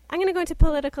 I'm going to go into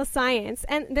political science.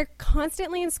 And they're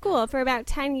constantly in school for about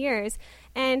 10 years.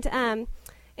 And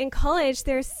in college,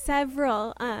 there's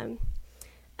several, I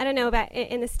don't know about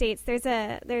in the States,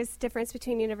 there's difference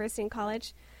between university and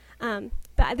college.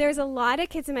 But there's a lot of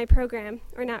kids in my program,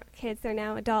 or not kids, they're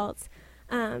now adults,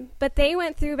 but they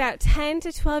went through about 10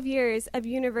 to 12 years of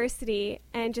university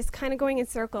and just kind of going in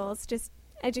circles, just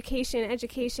education,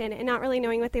 and not really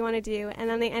knowing what they want to do. And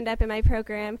then they end up in my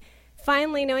program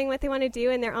finally knowing what they want to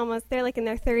do, and they're like in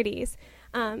their 30s.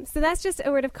 So that's just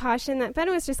a word of caution that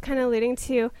Ben was just kind of alluding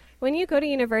to. When you go to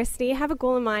university, have a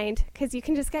goal in mind, because you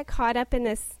can just get caught up in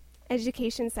this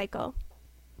education cycle.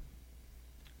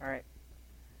 All right.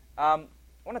 I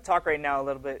want to talk right now a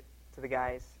little bit to the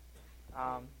guys.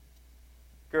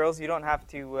 Girls, you don't have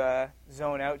to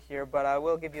zone out here, but I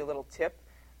will give you a little tip.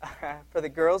 For the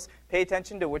girls, pay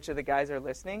attention to which of the guys are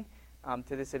listening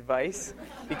to this advice,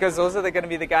 because those are going to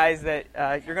be the guys that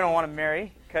you're going to want to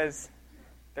marry, because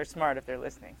they're smart if they're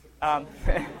listening. And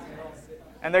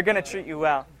they're going to treat you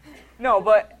well. No,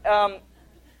 but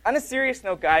on a serious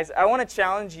note, guys, I want to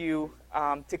challenge you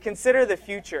to consider the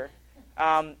future.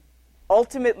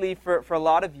 Ultimately, for a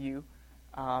lot of you,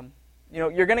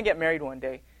 you're going to get married one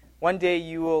day. One day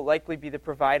you will likely be the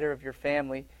provider of your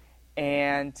family,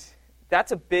 and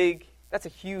that's a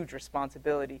huge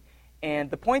responsibility.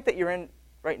 And the point that you're in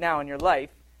right now in your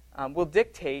life will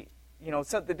dictate,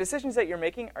 so the decisions that you're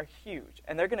making are huge,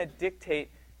 and they're going to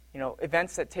dictate,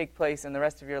 events that take place in the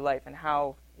rest of your life and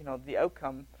how, the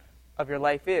outcome of your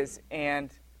life is.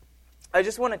 And I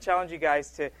just want to challenge you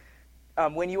guys to,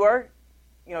 when you are,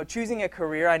 choosing a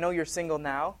career, I know you're single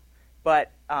now,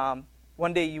 but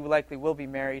one day you likely will be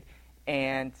married,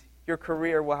 and your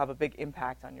career will have a big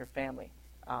impact on your family.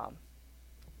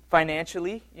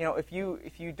 Financially, if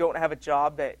you don't have a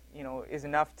job that is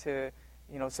enough to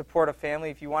support a family,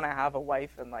 if you want to have a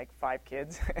wife and 5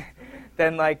 kids,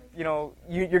 then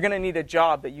you're going to need a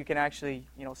job that you can actually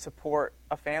support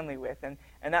a family with, and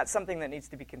that's something that needs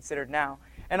to be considered now.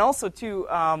 And also too,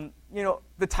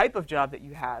 the type of job that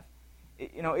you have.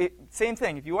 Same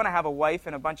thing. If you want to have a wife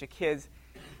and a bunch of kids,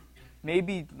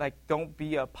 maybe don't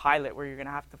be a pilot where you're going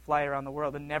to have to fly around the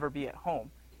world and never be at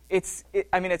home. It's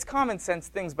common sense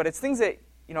things, but it's things that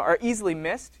are easily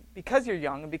missed because you're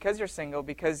young and because you're single,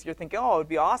 because you're thinking, oh, it would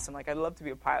be awesome. I'd love to be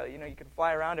a pilot. You can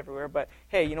fly around everywhere. But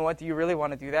hey, you know what? Do you really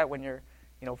want to do that when you're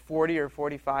 40 or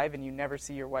 45 and you never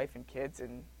see your wife and kids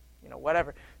and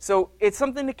whatever? So it's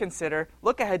something to consider.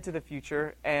 Look ahead to the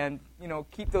future, and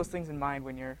keep those things in mind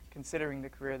when you're considering the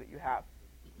career that you have.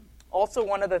 Also,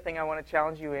 one other thing I want to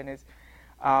challenge you in is,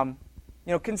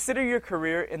 consider your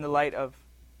career in the light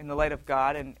of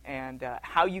God and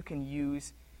how you can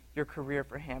use your career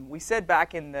for Him. We said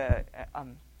back in the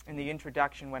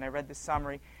introduction when I read the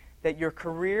summary that your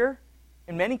career,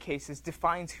 in many cases,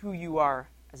 defines who you are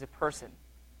as a person.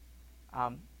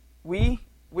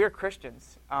 We're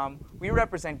Christians. We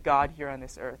represent God here on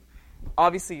this earth.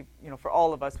 Obviously, for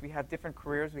all of us, we have different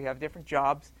careers, we have different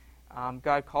jobs.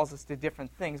 God calls us to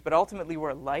different things, but ultimately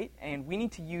we're light, and we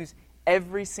need to use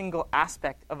every single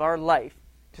aspect of our life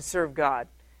to serve God.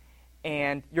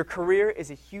 And your career is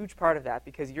a huge part of that,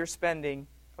 because you're spending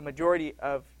a majority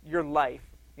of your life,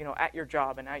 at your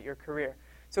job and at your career.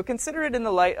 So consider it in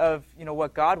the light of,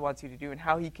 what God wants you to do and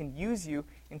how He can use you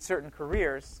in certain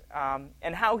careers,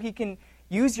 and how He can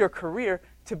use your career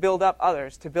to build up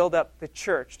others, to build up the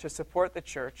church, to support the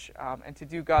church, and to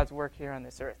do God's work here on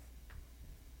this earth.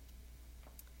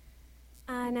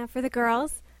 Now for the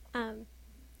girls,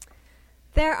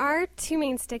 there are 2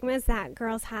 main stigmas that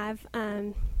girls have.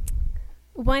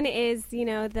 One is,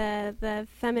 the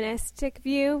feministic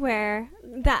view, where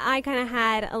that I kind of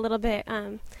had a little bit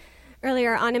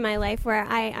earlier on in my life, where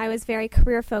I was very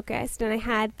career focused, and I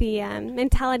had the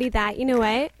mentality that,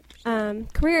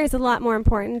 career is a lot more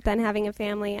important than having a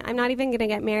family. I'm not even going to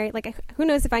get married. Who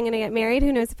knows if I'm going to get married?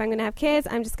 Who knows if I'm going to have kids?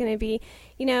 I'm just going to be,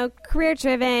 career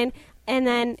driven. And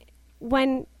then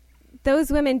when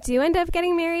those women do end up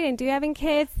getting married and do having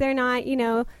kids, they're not,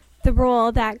 the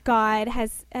role that God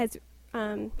has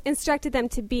instructed them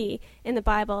to be in the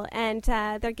Bible, and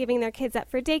they're giving their kids up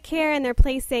for daycare, and they're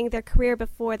placing their career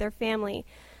before their family.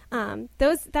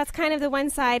 That's kind of the one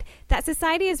side that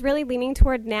society is really leaning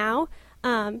toward now.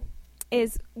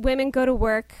 is women go to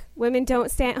work, women don't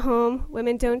stay at home,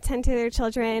 women don't tend to their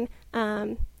children,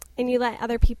 and you let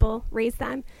other people raise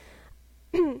them.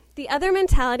 The other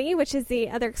mentality, which is the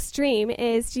other extreme,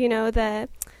 is, the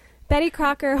Betty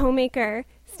Crocker homemaker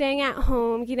staying at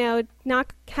home,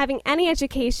 not having any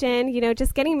education,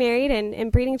 just getting married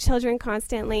and breeding children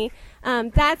constantly.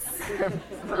 That's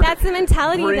the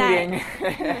mentality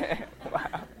Wow.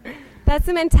 That's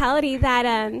the mentality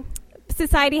that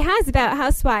society has about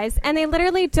housewives, and they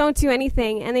literally don't do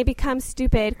anything, and they become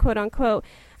stupid, quote unquote,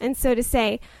 and so to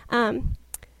say.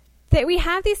 That we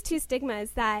have these two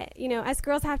stigmas that, us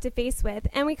girls have to face with,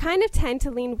 and we kind of tend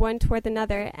to lean one toward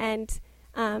another, and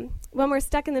when we're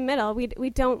stuck in the middle, we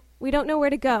don't know where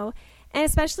to go. And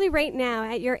especially right now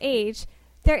at your age,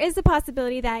 there is a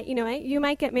possibility that, you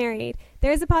might get married.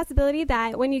 There is a possibility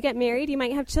that when you get married, you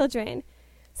might have children.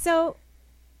 So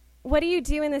what do you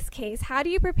do in this case? How do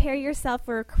you prepare yourself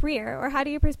for a career, or how do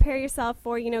you prepare yourself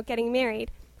for, getting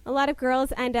married? A lot of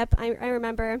girls end up, I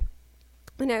remember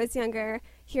when I was younger,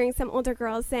 hearing some older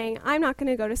girls saying, I'm not going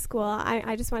to go to school,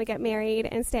 I just want to get married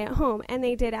and stay at home. And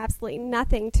they did absolutely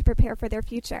nothing to prepare for their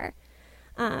future.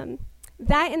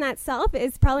 That in itself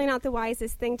is probably not the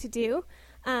wisest thing to do.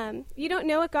 You don't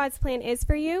know what God's plan is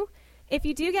for you. If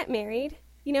you do get married,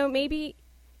 maybe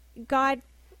God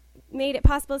made it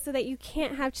possible so that you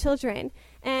can't have children.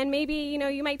 And maybe,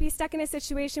 you might be stuck in a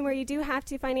situation where you do have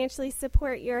to financially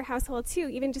support your household too,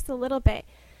 even just a little bit.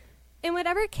 In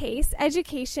whatever case,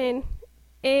 education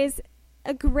is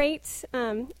a great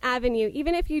avenue,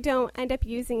 even if you don't end up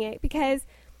using it, because,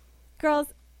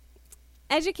 girls,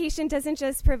 education doesn't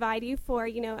just provide you for,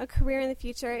 a career in the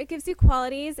future. It gives you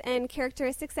qualities and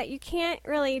characteristics that you can't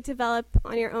really develop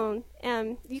on your own.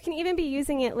 You can even be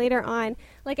using it later on.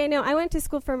 Like, I know I went to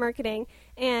school for marketing,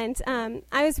 and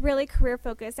I was really career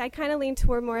focused. I kind of leaned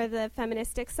toward more of the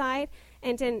feministic side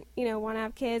and didn't, want to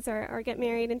have kids or get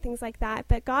married and things like that.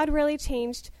 But God really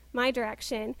changed my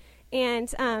direction.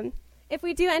 And if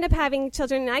we do end up having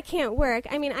children and I can't work,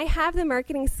 I have the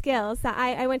marketing skills that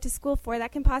I went to school for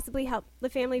that can possibly help the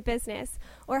family business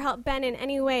or help Ben in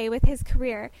any way with his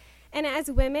career. And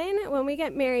as women, when we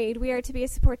get married, we are to be a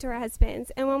support to our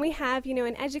husbands. And when we have,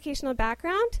 an educational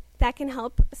background that can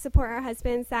help support our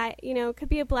husbands, that, could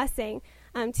be a blessing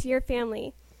to your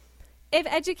family. If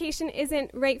education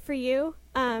isn't right for you,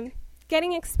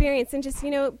 getting experience and just,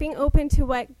 being open to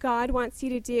what God wants you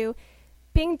to do,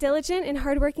 being diligent and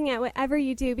hardworking at whatever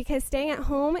you do, because staying at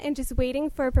home and just waiting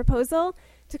for a proposal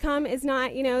to come is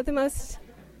not, the most,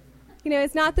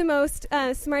 it's not the most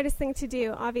smartest thing to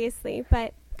do, obviously.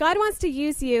 But God wants to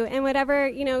use you and whatever,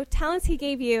 talents he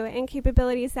gave you and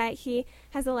capabilities that he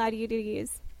has allowed you to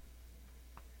use.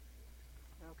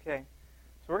 Okay.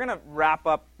 So we're going to wrap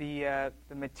up the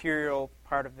material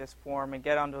part of this form and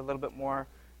get on to a little bit more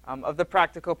of the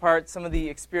practical part, some of the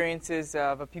experiences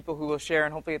of people who will share,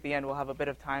 and hopefully at the end we'll have a bit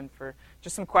of time for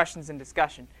just some questions and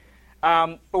discussion.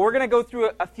 But we're going to go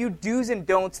through a few do's and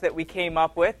don'ts that we came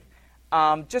up with,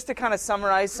 just to kind of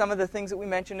summarize some of the things that we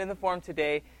mentioned in the form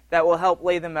today that will help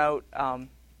lay them out,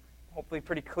 hopefully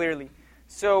pretty clearly.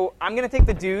 So I'm going to take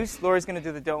the do's, Laura's going to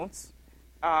do the don'ts.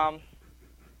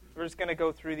 We're just going to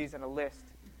go through these in a list.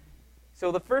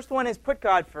 So the first one is put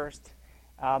God first.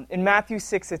 In Matthew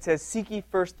 6, it says, "Seek ye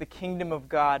first the kingdom of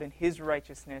God and his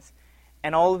righteousness,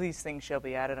 and all of these things shall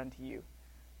be added unto you."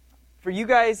 For you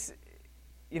guys,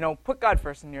 put God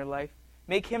first in your life.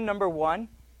 Make him number one,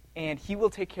 and he will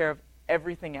take care of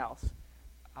everything else.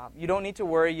 You don't need to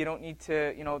worry. You don't need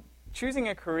to, choosing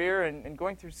a career and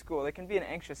going through school, it can be an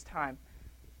anxious time.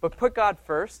 But put God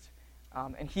first,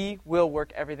 and he will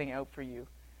work everything out for you.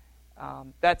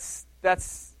 It's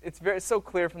so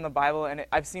clear from the Bible, and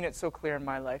I've seen it so clear in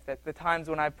my life that the times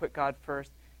when I put God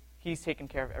first, he's taken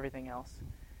care of everything else.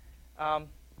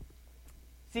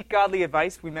 Seek godly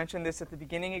advice. We mentioned this at the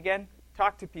beginning again.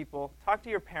 Talk to people. Talk to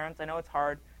your parents. I know it's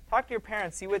hard. Talk to your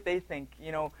parents. See what they think.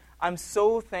 I'm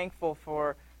so thankful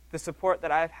for the support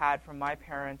that I've had from my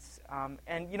parents,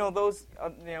 and those,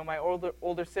 my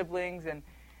older siblings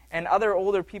and other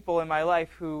older people in my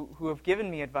life who have given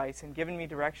me advice and given me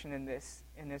direction in this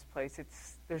place.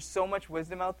 There's so much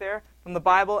wisdom out there from the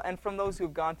Bible and from those who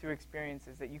have gone through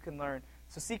experiences that you can learn.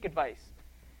 So seek advice.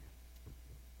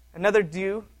 Another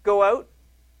do, go out,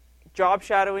 job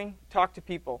shadowing, talk to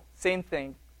people. Same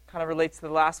thing, kind of relates to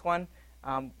the last one.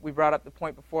 We brought up the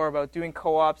point before about doing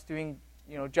co-ops, doing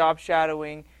job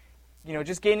shadowing,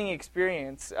 just gaining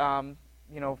experience,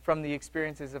 from the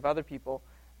experiences of other people.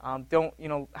 Don't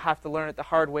have to learn it the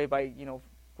hard way by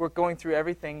we're going through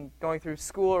everything, going through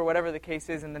school or whatever the case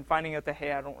is, and then finding out that,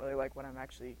 hey, I don't really like what I'm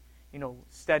actually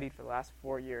studied for the last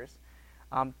 4 years.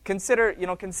 Consider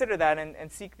that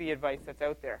and seek the advice that's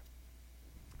out there.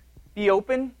 Be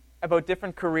open about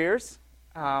different careers.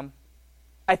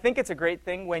 I think it's a great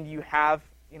thing when you have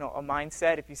a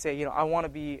mindset. If you say, I want to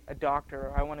be a doctor,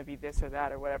 or I want to be this or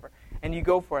that or whatever, and you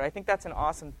go for it. I think that's an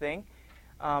awesome thing.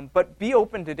 But be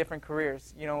open to different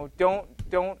careers.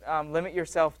 Don't limit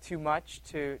yourself too much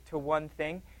to one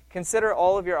thing. Consider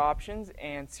all of your options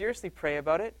and seriously pray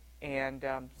about it, and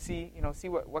see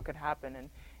what could happen,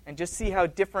 and just see how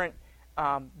different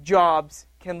jobs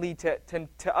can lead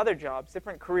to other jobs,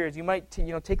 different careers. You might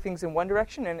take things in one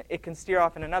direction and it can steer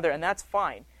off in another, and that's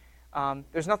fine.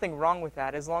 There's nothing wrong with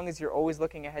that, as long as you're always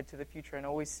looking ahead to the future and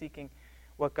always seeking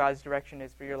what God's direction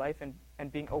is for your life,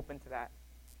 and being open to that.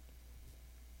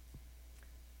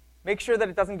 Make sure that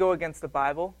it doesn't go against the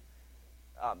Bible.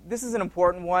 This is an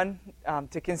important one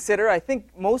to consider. I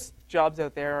think most jobs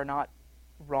out there are not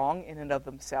wrong in and of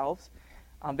themselves.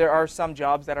 There are some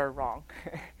jobs that are wrong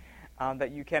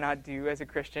that you cannot do as a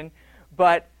Christian.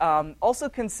 But also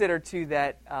consider, too,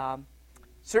 that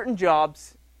certain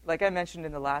jobs, like I mentioned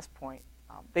in the last point,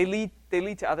 they lead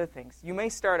to other things. You may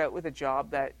start out with a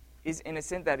job that is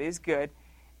innocent, that is good,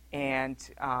 and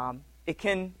it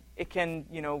can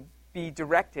be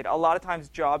directed. A lot of times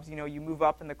jobs, you move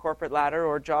up in the corporate ladder,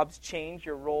 or jobs change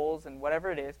your roles and whatever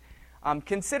it is.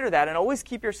 Consider that, and always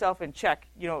keep yourself in check,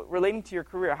 relating to your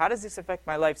career. How does this affect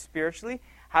my life spiritually?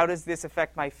 How does this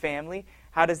affect my family?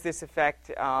 How does this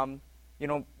affect,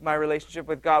 my relationship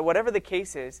with God? Whatever the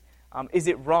case is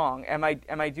it wrong? Am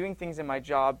I doing things in my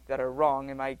job that are wrong?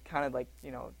 Am I kind of like,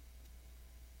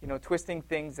 twisting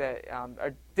things that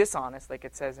are dishonest, like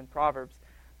it says in Proverbs?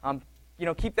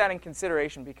 Keep that in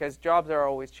consideration, because jobs are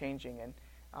always changing, and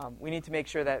we need to make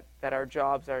sure that our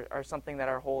jobs are something that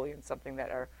are holy and something that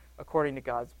are according to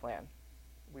God's plan.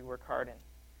 We work hard in.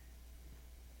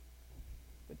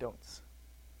 The don'ts.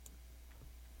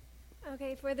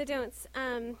 Okay, for the don'ts.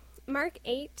 Mark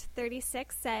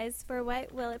 8:36 says, "For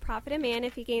what will it profit a man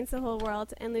if he gains the whole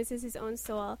world and loses his own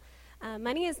soul?"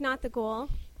 Money is not the goal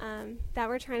that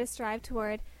we're trying to strive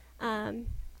toward.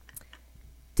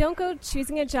 Don't go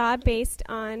choosing a job based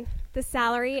on the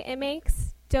salary it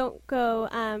makes. Don't go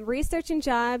researching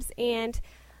jobs and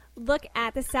look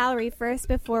at the salary first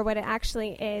before what it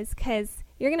actually is, because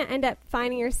you're going to end up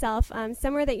finding yourself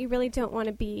somewhere that you really don't want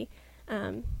to be.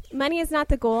 Money is not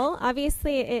the goal.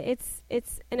 Obviously,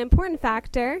 it's an important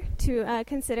factor to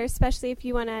consider, especially if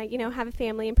you want to have a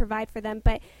family and provide for them.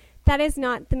 But that is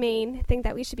not the main thing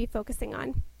that we should be focusing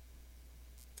on.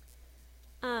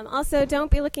 Also,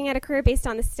 don't be looking at a career based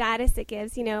on the status it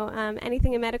gives.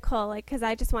 Anything in medical, because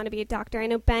I just want to be a doctor. I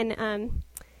know Ben.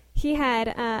 He had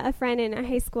a friend in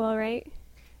high school, right?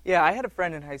 Yeah, I had a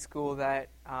friend in high school that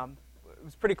I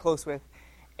was pretty close with,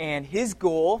 and his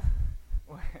goal...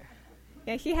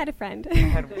 Yeah, he had a friend. I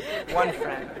had one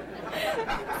friend.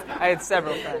 I had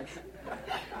several friends,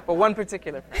 but one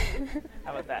particular friend.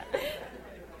 How about that?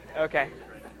 Okay.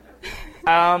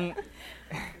 I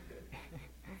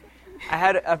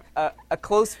had a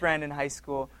close friend in high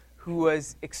school who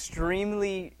was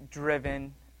extremely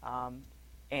driven,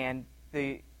 and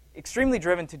extremely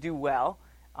driven to do well,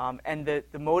 and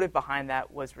the motive behind that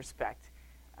was respect.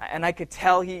 And I could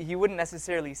tell he wouldn't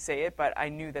necessarily say it, but I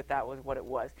knew that was what it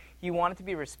was. He wanted to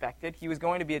be respected. He was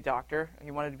going to be a doctor.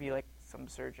 He wanted to be like some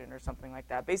surgeon or something like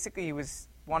that. Basically, he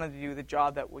wanted to do the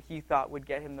job that he thought would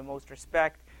get him the most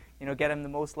respect, get him the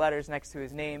most letters next to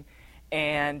his name.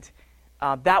 And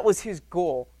that was his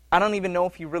goal. I don't even know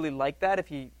if he really liked that, if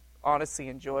he honestly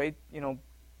enjoyed,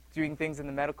 doing things in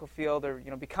the medical field or,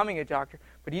 becoming a doctor.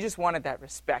 But he just wanted that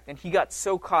respect. And he got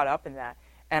so caught up in that.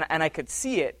 And I could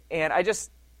see it. And I just...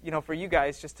 for you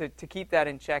guys, just to keep that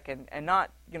in check and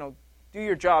not, do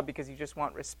your job because you just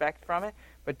want respect from it,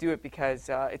 but do it because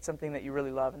it's something that you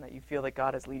really love and that you feel that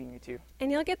God is leading you to.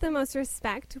 And you'll get the most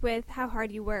respect with how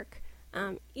hard you work.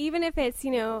 Even if it's,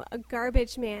 a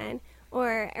garbage man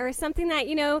or something that,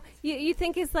 you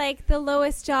think is like the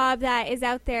lowest job that is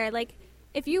out there. Like,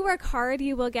 if you work hard,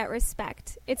 you will get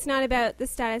respect. It's not about the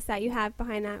status that you have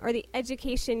behind that or the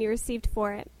education you received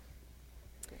for it.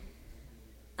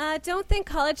 Don't think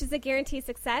college is a guaranteed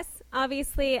success.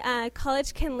 Obviously,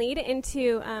 college can lead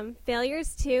into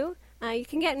failures too. You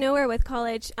can get nowhere with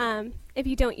college if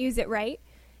you don't use it right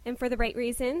and for the right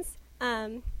reasons.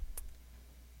 Have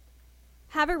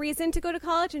a reason to go to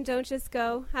college and don't just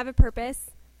go. Have a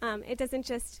purpose. It doesn't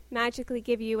just magically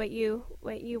give you what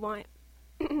you want.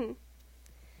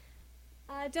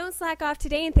 Don't slack off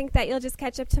today and think that you'll just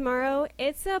catch up tomorrow.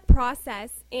 It's a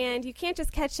process, and you can't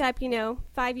just catch up,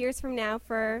 5 years from now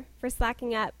for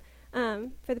slacking up.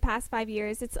 for the past 5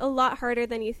 years. It's a lot harder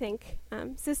than you think.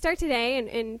 So start today,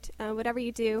 and whatever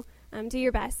you do, do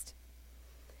your best.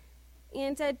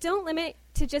 And don't limit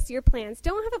to just your plans.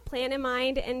 Don't have a plan in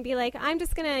mind and be like, I'm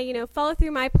just going to, follow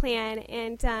through my plan,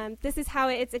 and this is how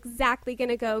it's exactly going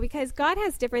to go, because God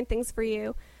has different things for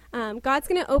you. God's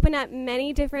going to open up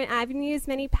many different avenues,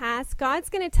 many paths. God's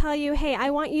going to tell you, hey, I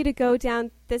want you to go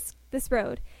down this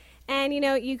road. And,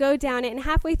 you go down it, and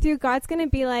halfway through, God's going to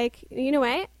be like, you know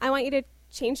what? I want you to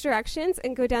change directions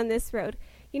and go down this road.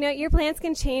 Your plans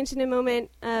can change in a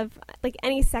moment of, like,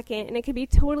 any second, and it could be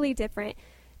totally different.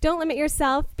 Don't limit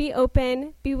yourself. Be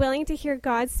open. Be willing to hear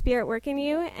God's Spirit work in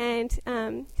you, and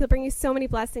He'll bring you so many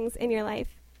blessings in your life.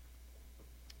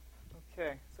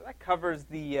 Okay, so that covers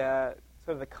the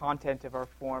sort of the content of our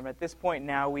form. At this point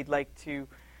now, we'd like to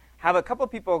have a couple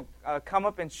of people come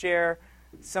up and share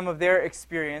some of their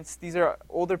experience. These are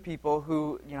older people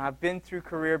who have been through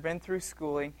career, been through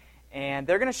schooling, and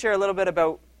they're going to share a little bit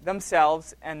about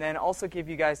themselves, and then also give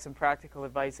you guys some practical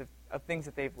advice of things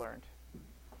that they've learned.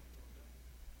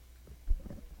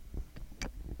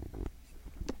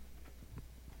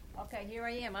 Okay, here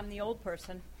I am. I'm the old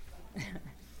person.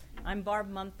 I'm Barb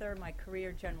Munther, my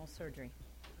career, general surgery.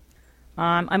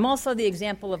 I'm also the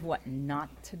example of what not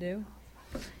to do,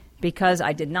 because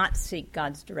I did not seek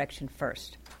God's direction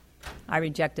first. I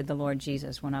rejected the Lord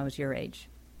Jesus when I was your age.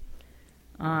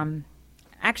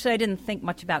 Actually, I didn't think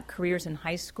much about careers in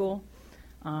high school.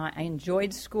 I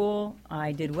enjoyed school.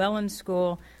 I did well in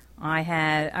school.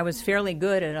 I was fairly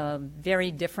good at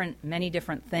many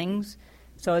different things.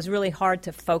 So it was really hard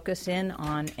to focus in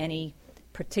on any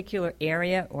particular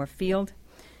area or field.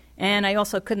 And I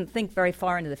also couldn't think very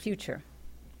far into the future.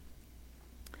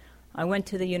 I went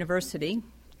to the university,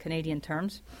 Canadian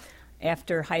terms,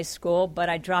 after high school, but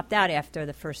I dropped out after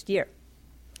the first year.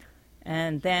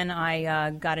 And then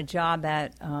I got a job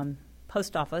at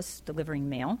post office delivering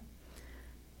mail.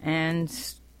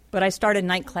 But I started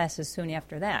night classes soon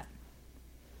after that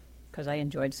because I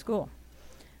enjoyed school.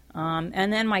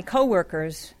 And then my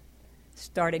coworkers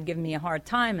started giving me a hard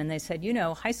time, and they said,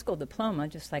 high school diploma,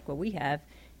 just like what we have,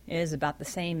 is about the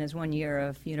same as 1 year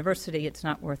of university. It's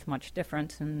not worth much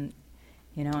difference. And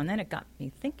then it got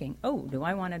me thinking, do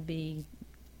I want to be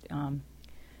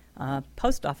a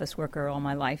post office worker all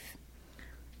my life?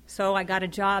 So I got a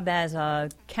job as a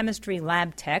chemistry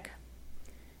lab tech,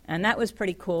 and that was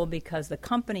pretty cool because the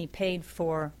company paid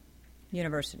for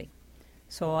university.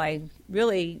 So I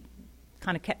really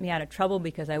kind of kept me out of trouble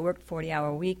because I worked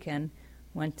 40-hour week and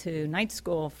went to night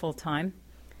school full-time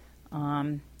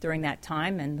during that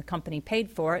time, and the company paid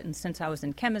for it. And since I was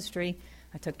in chemistry,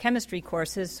 I took chemistry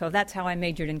courses, so that's how I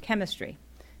majored in chemistry.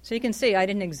 So you can see I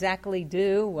didn't exactly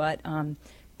do what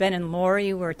Ben and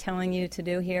Lori were telling you to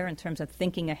do here in terms of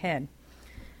thinking ahead.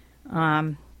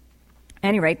 At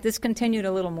any rate, this continued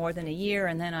a little more than a year,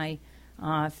 and then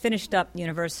I finished up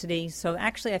university. So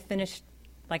actually I finished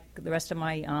like the rest of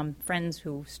my friends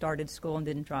who started school and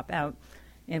didn't drop out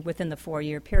within the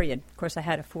 4-year period. Of course, I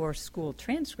had a 4-school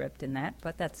transcript in that,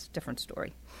 but that's a different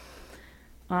story.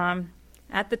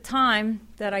 At the time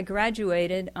that I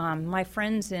graduated, my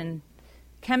friends in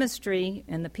chemistry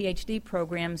and the PhD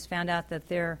programs found out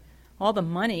that all the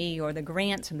money or the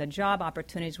grants and the job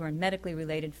opportunities were in medically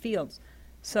related fields.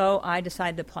 So I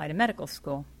decided to apply to medical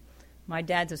school. My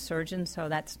dad's a surgeon, so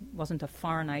that wasn't a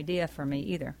foreign idea for me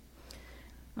either.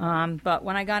 But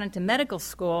when I got into medical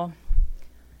school,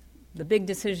 the big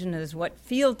decision is what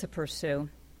field to pursue.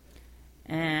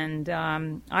 And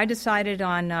I decided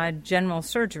on general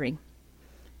surgery.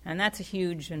 And that's a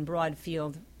huge and broad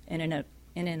field in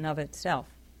and of itself.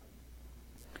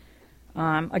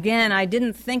 Again, I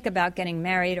didn't think about getting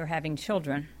married or having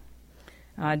children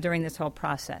during this whole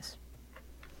process.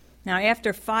 Now,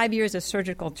 after 5 years of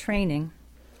surgical training,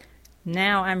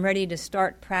 now I'm ready to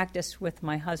start practice with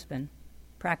my husband.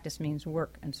 Practice means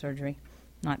work in surgery,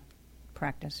 not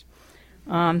practice.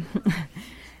 But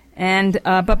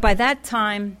by that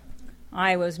time,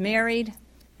 I was married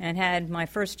and had my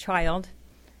first child,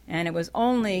 and it was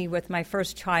only with my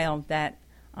first child that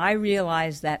I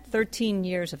realized that 13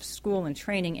 years of school and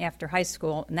training after high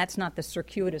school, and that's not the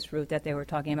circuitous route that they were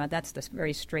talking about, that's the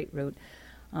very straight route,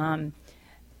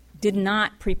 did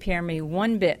not prepare me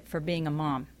one bit for being a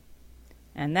mom.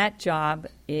 And that job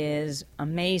is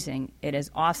amazing. It is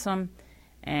awesome,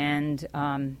 and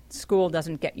school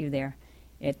doesn't get you there.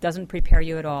 It doesn't prepare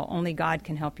you at all. Only God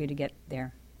can help you to get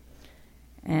there.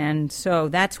 And so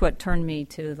that's what turned me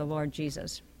to the Lord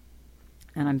Jesus,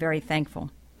 and I'm very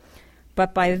thankful.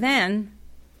 But by then,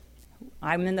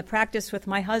 I'm in the practice with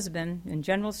my husband in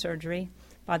general surgery.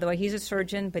 By the way, he's a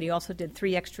surgeon, but he also did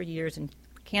 3 extra years in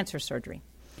cancer surgery.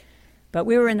 But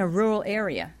we were in a rural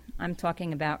area. I'm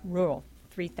talking about rural.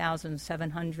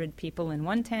 3,700 people in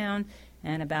one town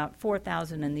and about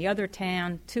 4,000 in the other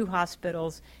town, 2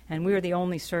 hospitals, and we were the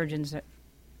only surgeons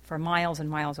for miles and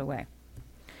miles away.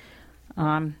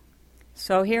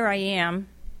 So here I am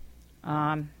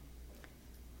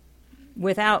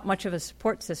without much of a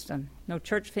support system. No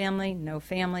church family, no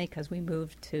family, because we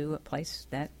moved to a place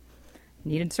that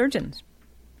needed surgeons.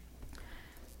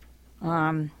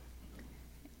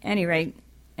 Any rate,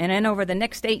 and then over the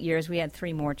next 8 years, we had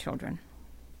 3 more children.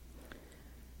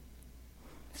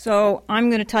 So I'm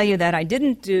going to tell you that I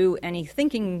didn't do any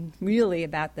thinking really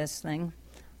about this thing,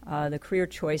 the career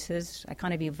choices. I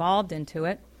kind of evolved into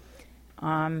it.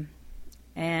 But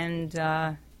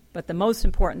the most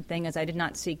important thing is I did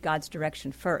not seek God's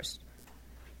direction first.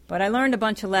 But I learned a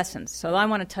bunch of lessons, so I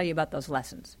want to tell you about those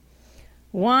lessons.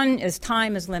 One is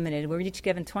time is limited. We're each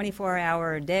given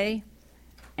 24-hour a day,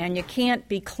 and you can't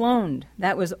be cloned.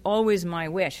 That was always my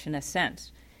wish, in a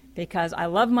sense, because I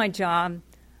love my job.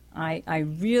 I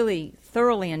really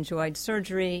thoroughly enjoyed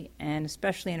surgery, and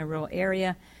especially in a rural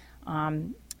area.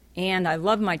 And I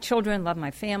love my children, love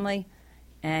my family,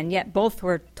 and yet both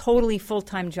were totally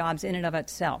full-time jobs in and of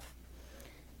itself.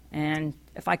 And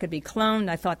if I could be cloned,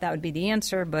 I thought that would be the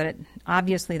answer, but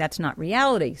obviously that's not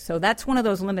reality. So that's one of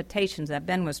those limitations that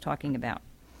Ben was talking about.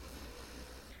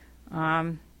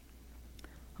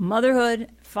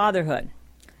 Motherhood, fatherhood.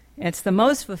 It's the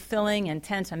most fulfilling,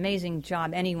 intense, amazing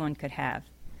job anyone could have.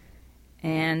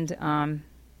 And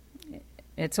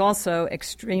it's also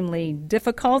extremely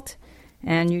difficult,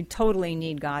 and you totally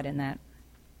need God in that.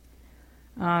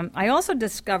 I also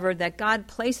discovered that God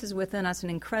places within us an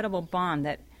incredible bond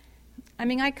that,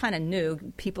 I kind of knew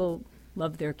people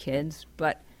love their kids,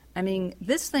 but,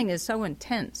 this thing is so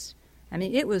intense.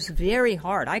 It was very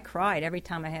hard. I cried every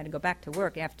time I had to go back to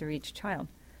work after each child.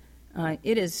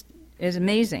 It is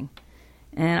amazing.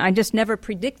 And I just never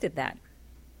predicted that.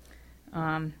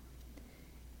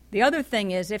 The other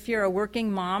thing is, if you're a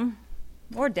working mom,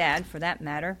 or dad for that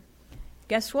matter,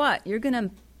 guess what? You're going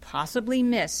to possibly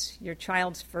miss your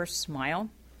child's first smile,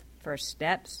 first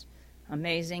steps,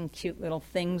 amazing, cute little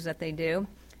things that they do.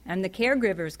 And the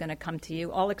caregiver is going to come to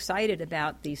you all excited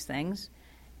about these things.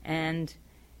 And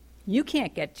you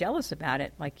can't get jealous about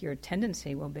it like your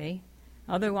tendency will be.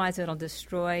 Otherwise, it'll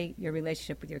destroy your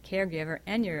relationship with your caregiver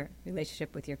and your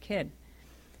relationship with your kid.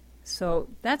 So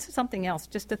that's something else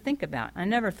just to think about. I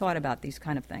never thought about these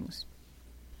kind of things.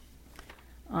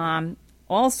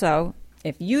 Also,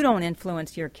 if you don't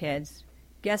influence your kids,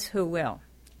 guess who will?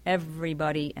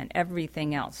 Everybody and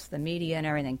everything else, the media and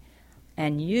everything.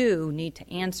 And you need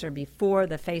to answer before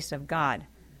the face of God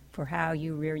for how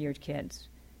you rear your kids.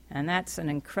 And that's an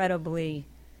incredibly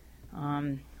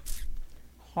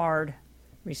hard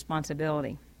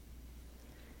responsibility.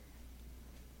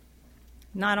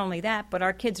 Not only that, but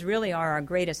our kids really are our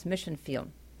greatest mission field.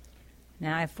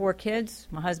 Now, I have 4 kids.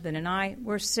 My husband and I,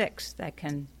 we're 6 that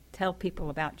can tell people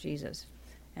about Jesus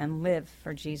and live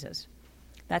for Jesus.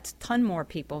 That's a ton more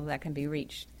people that can be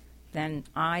reached than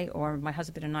I or my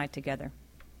husband and I together.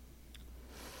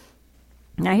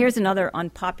 Now, here's another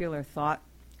unpopular thought.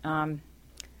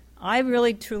 I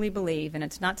really, truly believe, and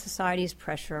it's not society's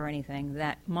pressure or anything,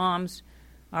 that moms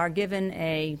are given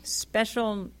a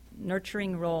special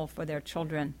nurturing role for their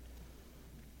children.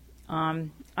 I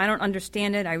don't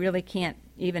understand it. I really can't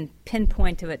even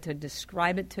pinpoint to it to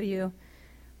describe it to you.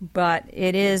 But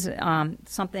it is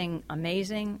something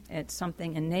amazing. It's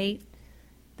something innate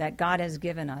that God has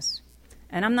given us.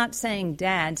 And I'm not saying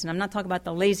dads, and I'm not talking about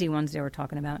the lazy ones they were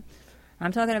talking about.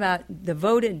 I'm talking about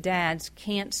devoted dads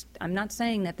can't. I'm not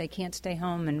saying that they can't stay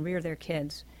home and rear their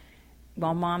kids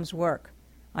while moms work.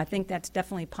 I think that's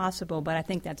definitely possible, but I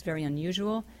think that's very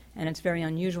unusual, and it's very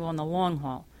unusual in the long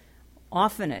haul.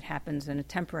 Often it happens on a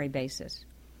temporary basis.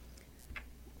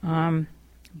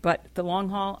 But the long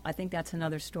haul, I think that's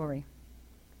another story.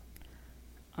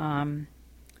 I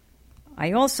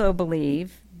also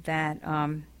believe that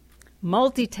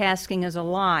multitasking is a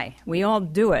lie. We all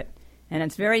do it, and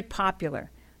it's very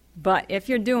popular. But if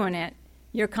you're doing it,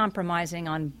 you're compromising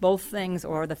on both things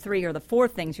or the 3 or the 4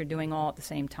 things you're doing all at the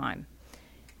same time.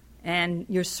 And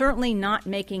you're certainly not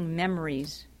making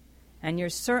memories, and you're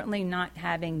certainly not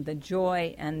having the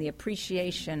joy and the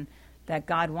appreciation that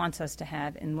God wants us to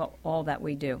have in all that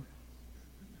we do.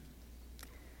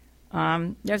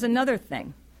 There's another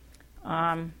thing.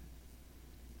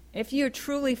 If you're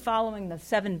truly following the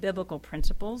 7 biblical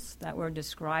principles that were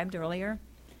described earlier,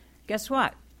 guess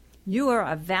what? You are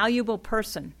a valuable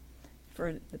person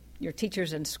for your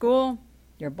teachers in school,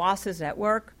 your bosses at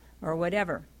work, or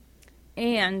whatever.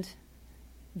 And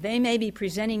they may be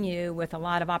presenting you with a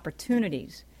lot of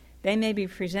opportunities. They may be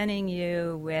presenting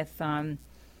you with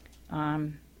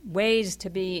ways to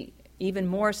be even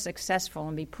more successful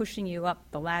and be pushing you up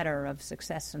the ladder of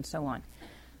success and so on.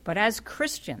 But as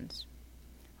Christians,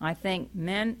 I think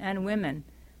men and women,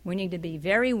 we need to be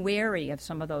very wary of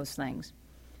some of those things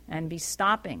and be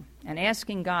stopping and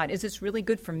asking God, is this really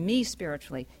good for me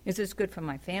spiritually? Is this good for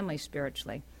my family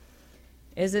spiritually?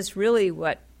 Is this really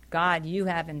what, God, you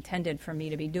have intended for me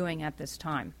to be doing at this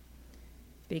time?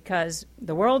 Because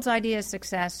the world's idea of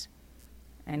success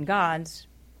and God's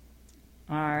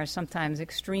are sometimes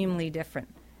extremely different.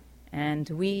 And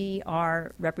we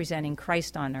are representing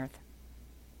Christ on earth.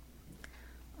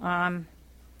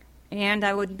 And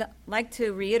I would like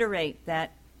to reiterate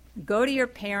that go to your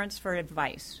parents for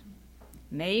advice.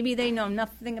 Maybe they know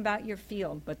nothing about your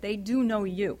field, but they do know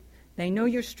you. They know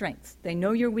your strengths. They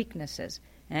know your weaknesses.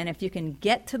 And if you can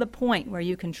get to the point where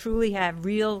you can truly have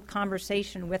real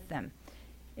conversation with them,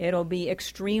 it'll be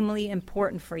extremely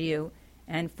important for you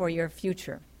and for your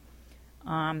future.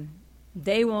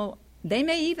 They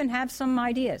may even have some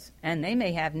ideas, and they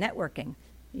may have networking,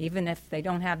 even if they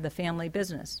don't have the family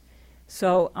business.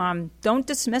 So don't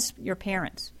dismiss your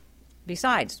parents.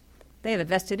 Besides, they have a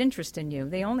vested interest in you.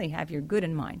 They only have your good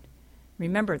in mind.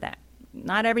 Remember that.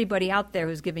 Not everybody out there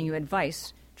who's giving you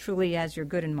advice truly has your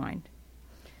good in mind.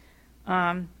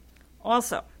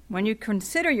 Also, when you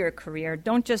consider your career,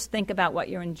 don't just think about what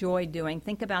you enjoy doing.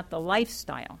 Think about the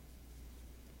lifestyle.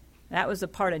 That was a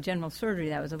part of general surgery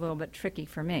that was a little bit tricky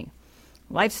for me.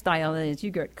 Lifestyle is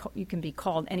you can be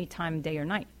called any time, day or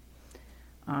night.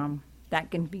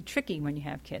 That can be tricky when you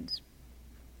have kids.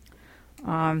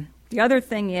 The other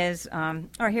thing is,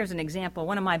 here's an example.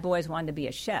 One of my boys wanted to be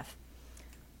a chef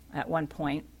at one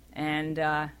point, and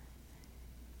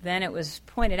then it was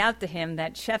pointed out to him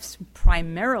that chefs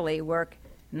primarily work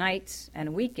nights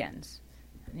and weekends.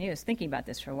 And he was thinking about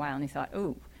this for a while, and he thought,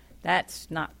 ooh, that's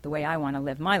not the way I want to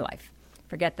live my life.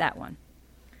 Forget that one.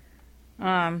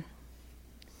 And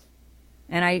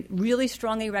I really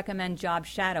strongly recommend job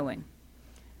shadowing.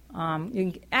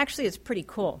 Actually, it's pretty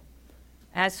cool.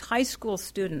 As high school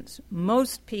students,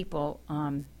 most people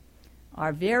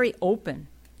are very open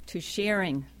to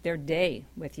sharing their day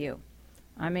with you.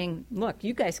 I mean, look,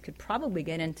 you guys could probably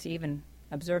get into even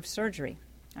observed surgery.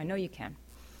 I know you can.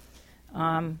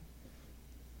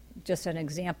 Just an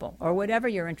example, or whatever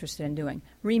you're interested in doing.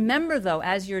 Remember, though,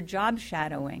 as you're job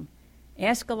shadowing,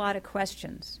 ask a lot of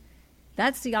questions.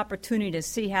 That's the opportunity to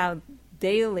see how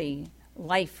daily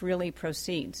life really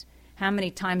proceeds. How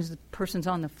many times the person's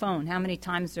on the phone, how many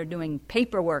times they're doing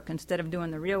paperwork instead of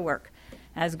doing the real work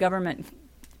as government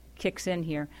kicks in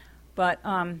here. But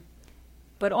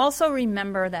also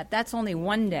remember that that's only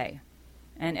one day.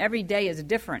 And every day is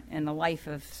different in the life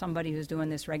of somebody who's doing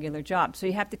this regular job. So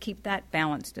you have to keep that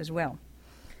balanced as well.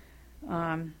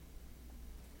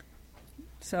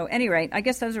 So at any rate, I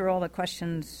guess those are all the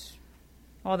questions,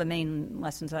 all the main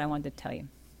lessons that I wanted to tell you.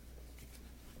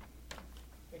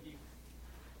 Thank you.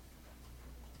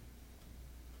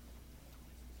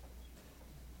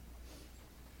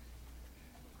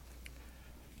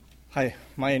 Hi,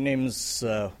 my name's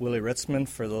Willie Ritzman.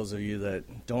 For those of you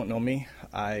that don't know me,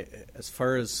 as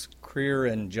far as career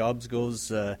and jobs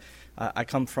goes, I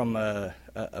come from a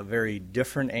very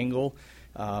different angle.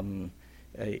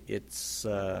 It's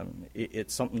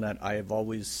something that I have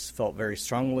always felt very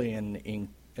strongly in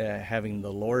having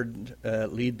the Lord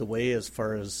lead the way as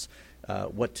far as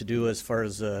what to do as far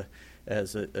as a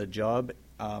job.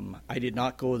 I did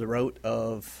not go the route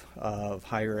of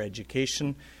higher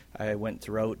education. I went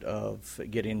the route of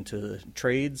getting into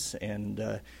trades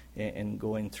and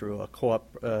going through a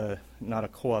co-op, not a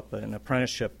co-op, an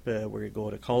apprenticeship where you go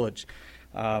to college.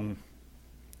 By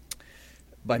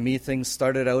me, things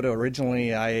started out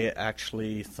originally, I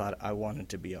actually thought I wanted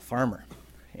to be a farmer.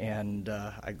 And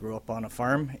I grew up on a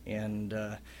farm, and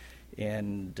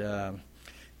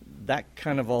that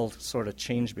kind of all sort of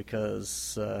changed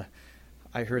because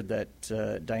I heard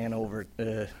that Diana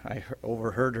I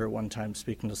overheard her one time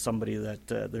speaking to somebody that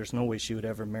there's no way she would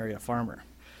ever marry a farmer.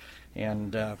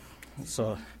 And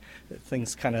so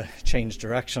things kind of changed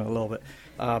direction a little bit.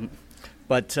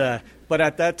 But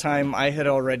at that time, I had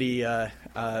already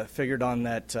figured on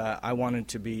that I wanted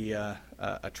to be a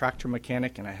tractor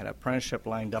mechanic, and I had an apprenticeship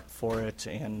lined up for it,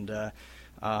 and that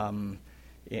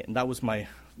was my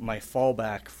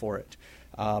fallback for it.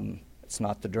 It's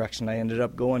not the direction I ended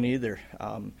up going either.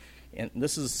 And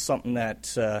this is something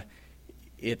that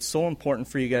it's so important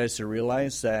for you guys to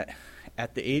realize that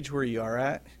at the age where you are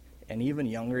at, and even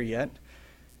younger yet,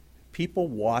 people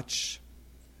watch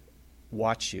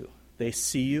you. They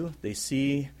see you. They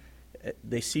see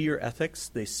they see your ethics.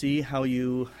 They see how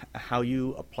you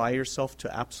apply yourself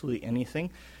to absolutely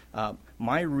anything.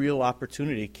 My real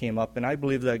opportunity came up, and I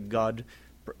believe that God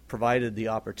provided the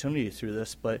opportunity through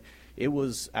this, but it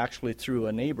was actually through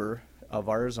a neighbor of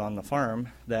ours on the farm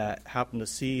that happened to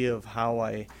see of how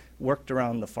I worked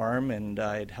around the farm, and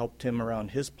I had helped him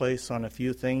around his place on a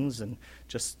few things and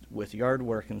just with yard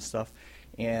work and stuff.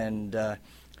 And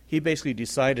he basically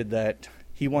decided that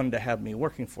he wanted to have me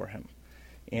working for him.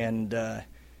 And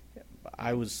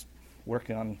I was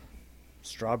working on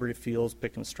strawberry fields,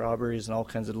 picking strawberries and all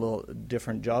kinds of little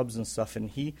different jobs and stuff. And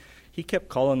he kept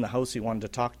calling the house. He wanted to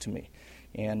talk to me.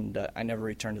 And I never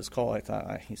returned his call. I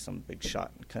thought, he's some big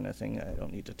shot kind of thing. I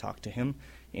don't need to talk to him.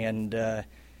 And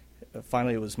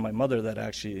finally, it was my mother that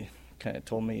actually kind of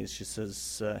told me, she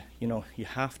says, you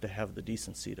have to have the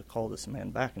decency to call this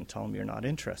man back and tell him you're not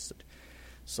interested.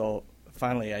 So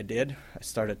finally I did. I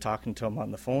started talking to him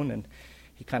on the phone, and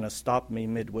he kind of stopped me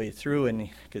midway through, and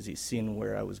because he's seen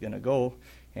where I was going to go,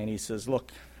 and he says,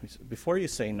 look, before you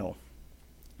say no,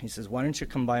 he says, why don't you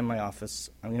come by my office?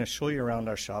 I'm going to show you around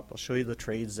our shop. I'll show you the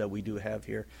trades that we do have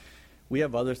here. We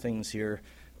have other things here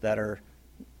that are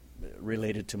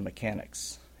related to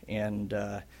mechanics, and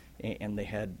they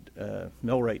had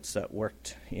millwrights that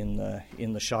worked in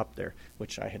the shop there,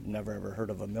 which I had never ever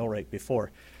heard of a millwright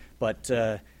before. But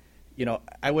I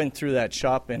went through that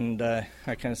shop, and I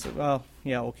kind of said, well,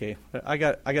 yeah, okay, I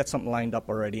got something lined up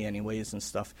already, anyways, and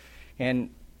stuff.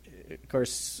 And of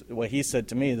course, what he said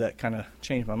to me that kind of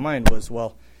changed my mind was,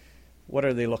 well, what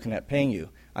are they looking at paying you?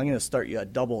 I'm going to start you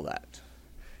at double that.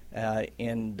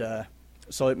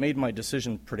 So it made my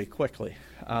decision pretty quickly.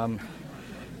 But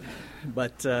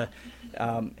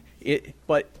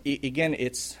again,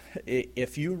 it's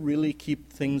if you really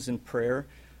keep things in prayer,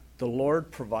 the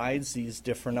Lord provides these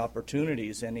different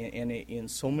opportunities, and in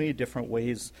so many different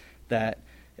ways that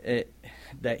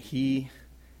He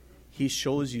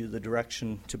shows you the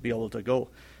direction to be able to go.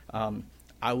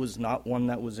 I was not one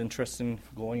that was interested in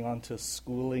going on to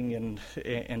schooling and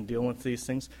dealing with these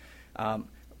things,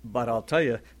 but I'll tell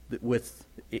you,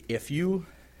 if you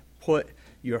put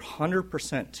your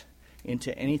 100%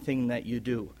 into anything that you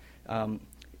do,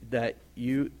 that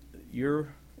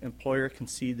your employer can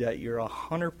see that you're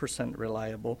 100%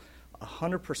 reliable,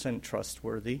 100%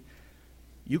 trustworthy,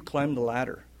 you climb the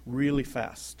ladder really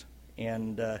fast.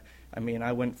 And I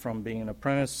went from being an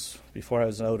apprentice before I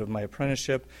was out of my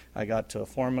apprenticeship. I got to a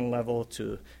foreman level,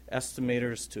 to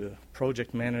estimators, to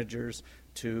project managers,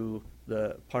 to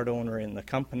the part owner in the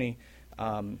company.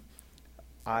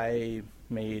 I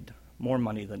made more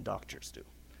money than doctors do,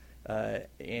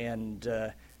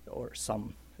 or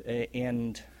some.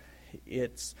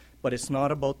 But it's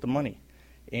not about the money.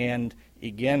 And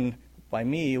again, by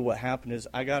me, what happened is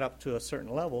I got up to a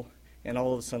certain level, and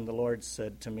all of a sudden the Lord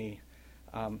said to me,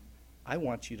 I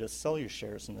want you to sell your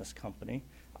shares in this company.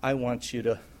 I want you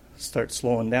to start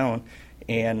slowing down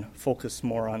and focus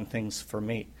more on things for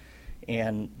me.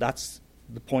 And that's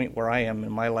the point where I am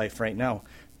in my life right now.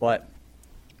 But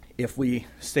if we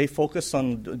stay focused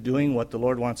on doing what the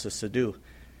Lord wants us to do,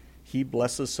 He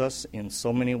blesses us in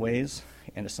so many ways,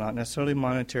 and it's not necessarily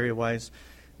monetary-wise,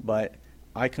 but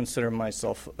I consider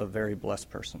myself a very blessed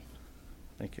person.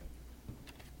 Thank you.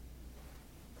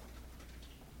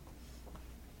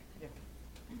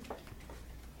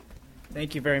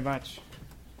 Thank you very much.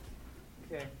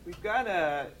 Okay, we've got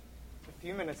a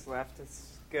few minutes left.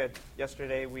 It's good.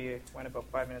 Yesterday we went about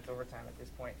 5 minutes overtime at this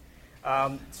point.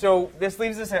 So this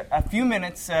leaves us a few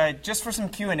minutes just for some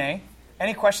Q&A.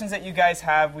 Any questions that you guys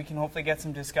have, we can hopefully get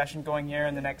some discussion going here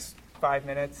in the next 5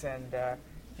 minutes. And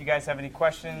if you guys have any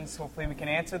questions, hopefully we can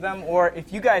answer them. Or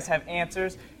if you guys have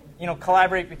answers,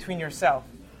 collaborate between yourself.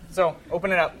 So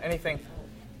open it up. Anything?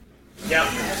 Yeah.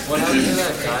 What happened to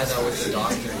that guy that was a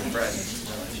doctor, your friend?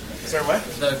 Sorry, what?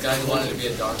 The guy who wanted to be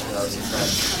a doctor that was your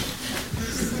friend.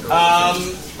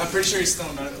 I'm pretty sure he's still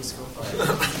in medical school. He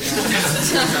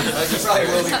probably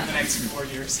will be for the next 4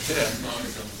 years.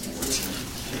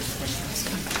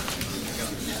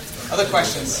 Other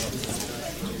questions?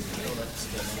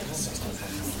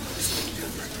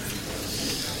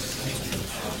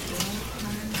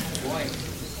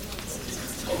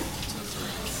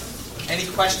 Any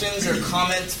questions or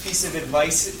comments, piece of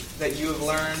advice that you have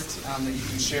learned that you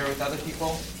can share with other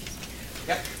people?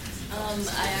 Yep.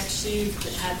 I actually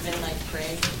have been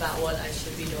praying about what I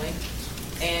should be doing,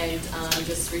 and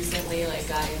just recently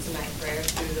got into my prayer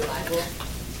through the Bible,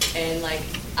 and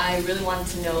I really wanted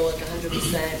to know 100%.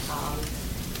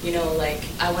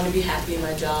 I want to be happy in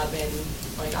my job and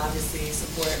obviously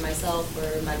support myself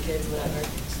or my kids, whatever.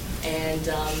 And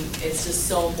it's just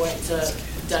so important to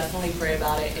definitely pray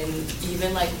about it and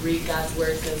even like read God's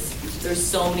word, because there's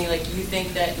so many, like, you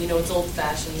think that, you know, it's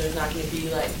old-fashioned, there's not going to be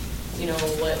like, you know,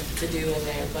 what to do in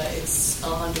there, but it's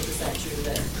 100% true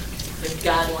that if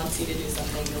God wants you to do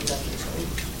something, he'll definitely show you.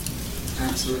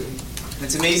 Absolutely. And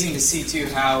it's amazing to see, too,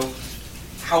 how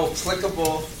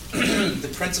applicable the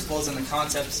principles and the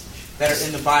concepts that are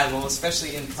in the Bible,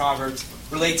 especially in Proverbs,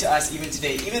 relate to us even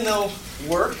today. Even though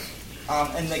work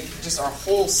and like just our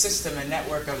whole system and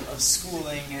network of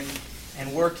schooling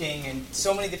and working and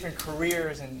so many different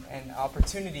careers and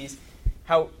opportunities,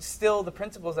 how still the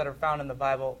principles that are found in the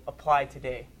Bible apply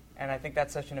today. And I think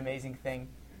that's such an amazing thing.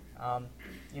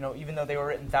 You know, even though they were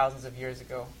written thousands of years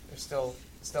ago, they're still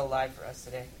alive for us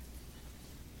today.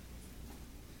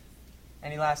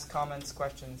 Any last comments,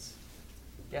 questions?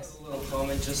 Yes? A little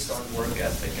comment just on work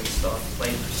ethic and stuff.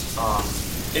 Like,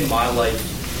 in my life,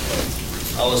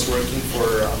 I was working for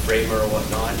a framer or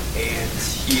whatnot, and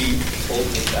he told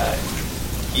me that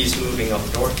he's moving up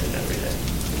north and everything.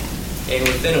 And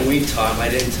within a week time, I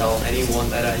didn't tell anyone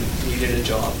that I needed a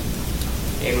job.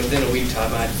 And within a week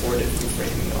time, I had 4 different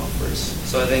framing offers.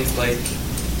 So I think, like,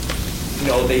 you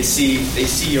know, they see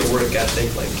your work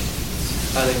ethic. Like,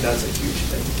 I think that's a huge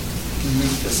thing.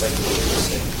 Mm-hmm. Just like what you were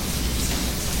saying.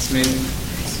 It's amazing.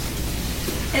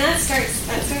 And that starts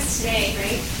today,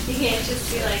 right? You can't just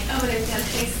be like, oh, when I'm done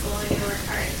high school, I'm going to work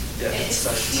hard. Yeah,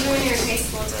 Even when you're in high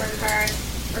school, to work hard,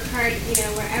 you know,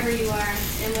 wherever you are,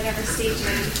 in whatever stage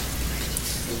you're in.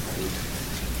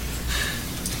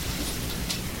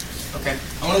 Okay,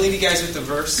 I want to leave you guys with the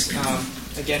verse,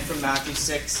 again from Matthew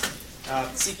 6.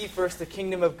 Seek ye first the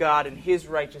kingdom of God and his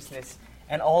righteousness,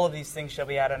 and all of these things shall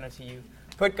be added unto you.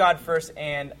 Put God first,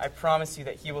 and I promise you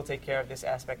that he will take care of this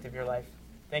aspect of your life.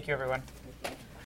 Thank you, everyone.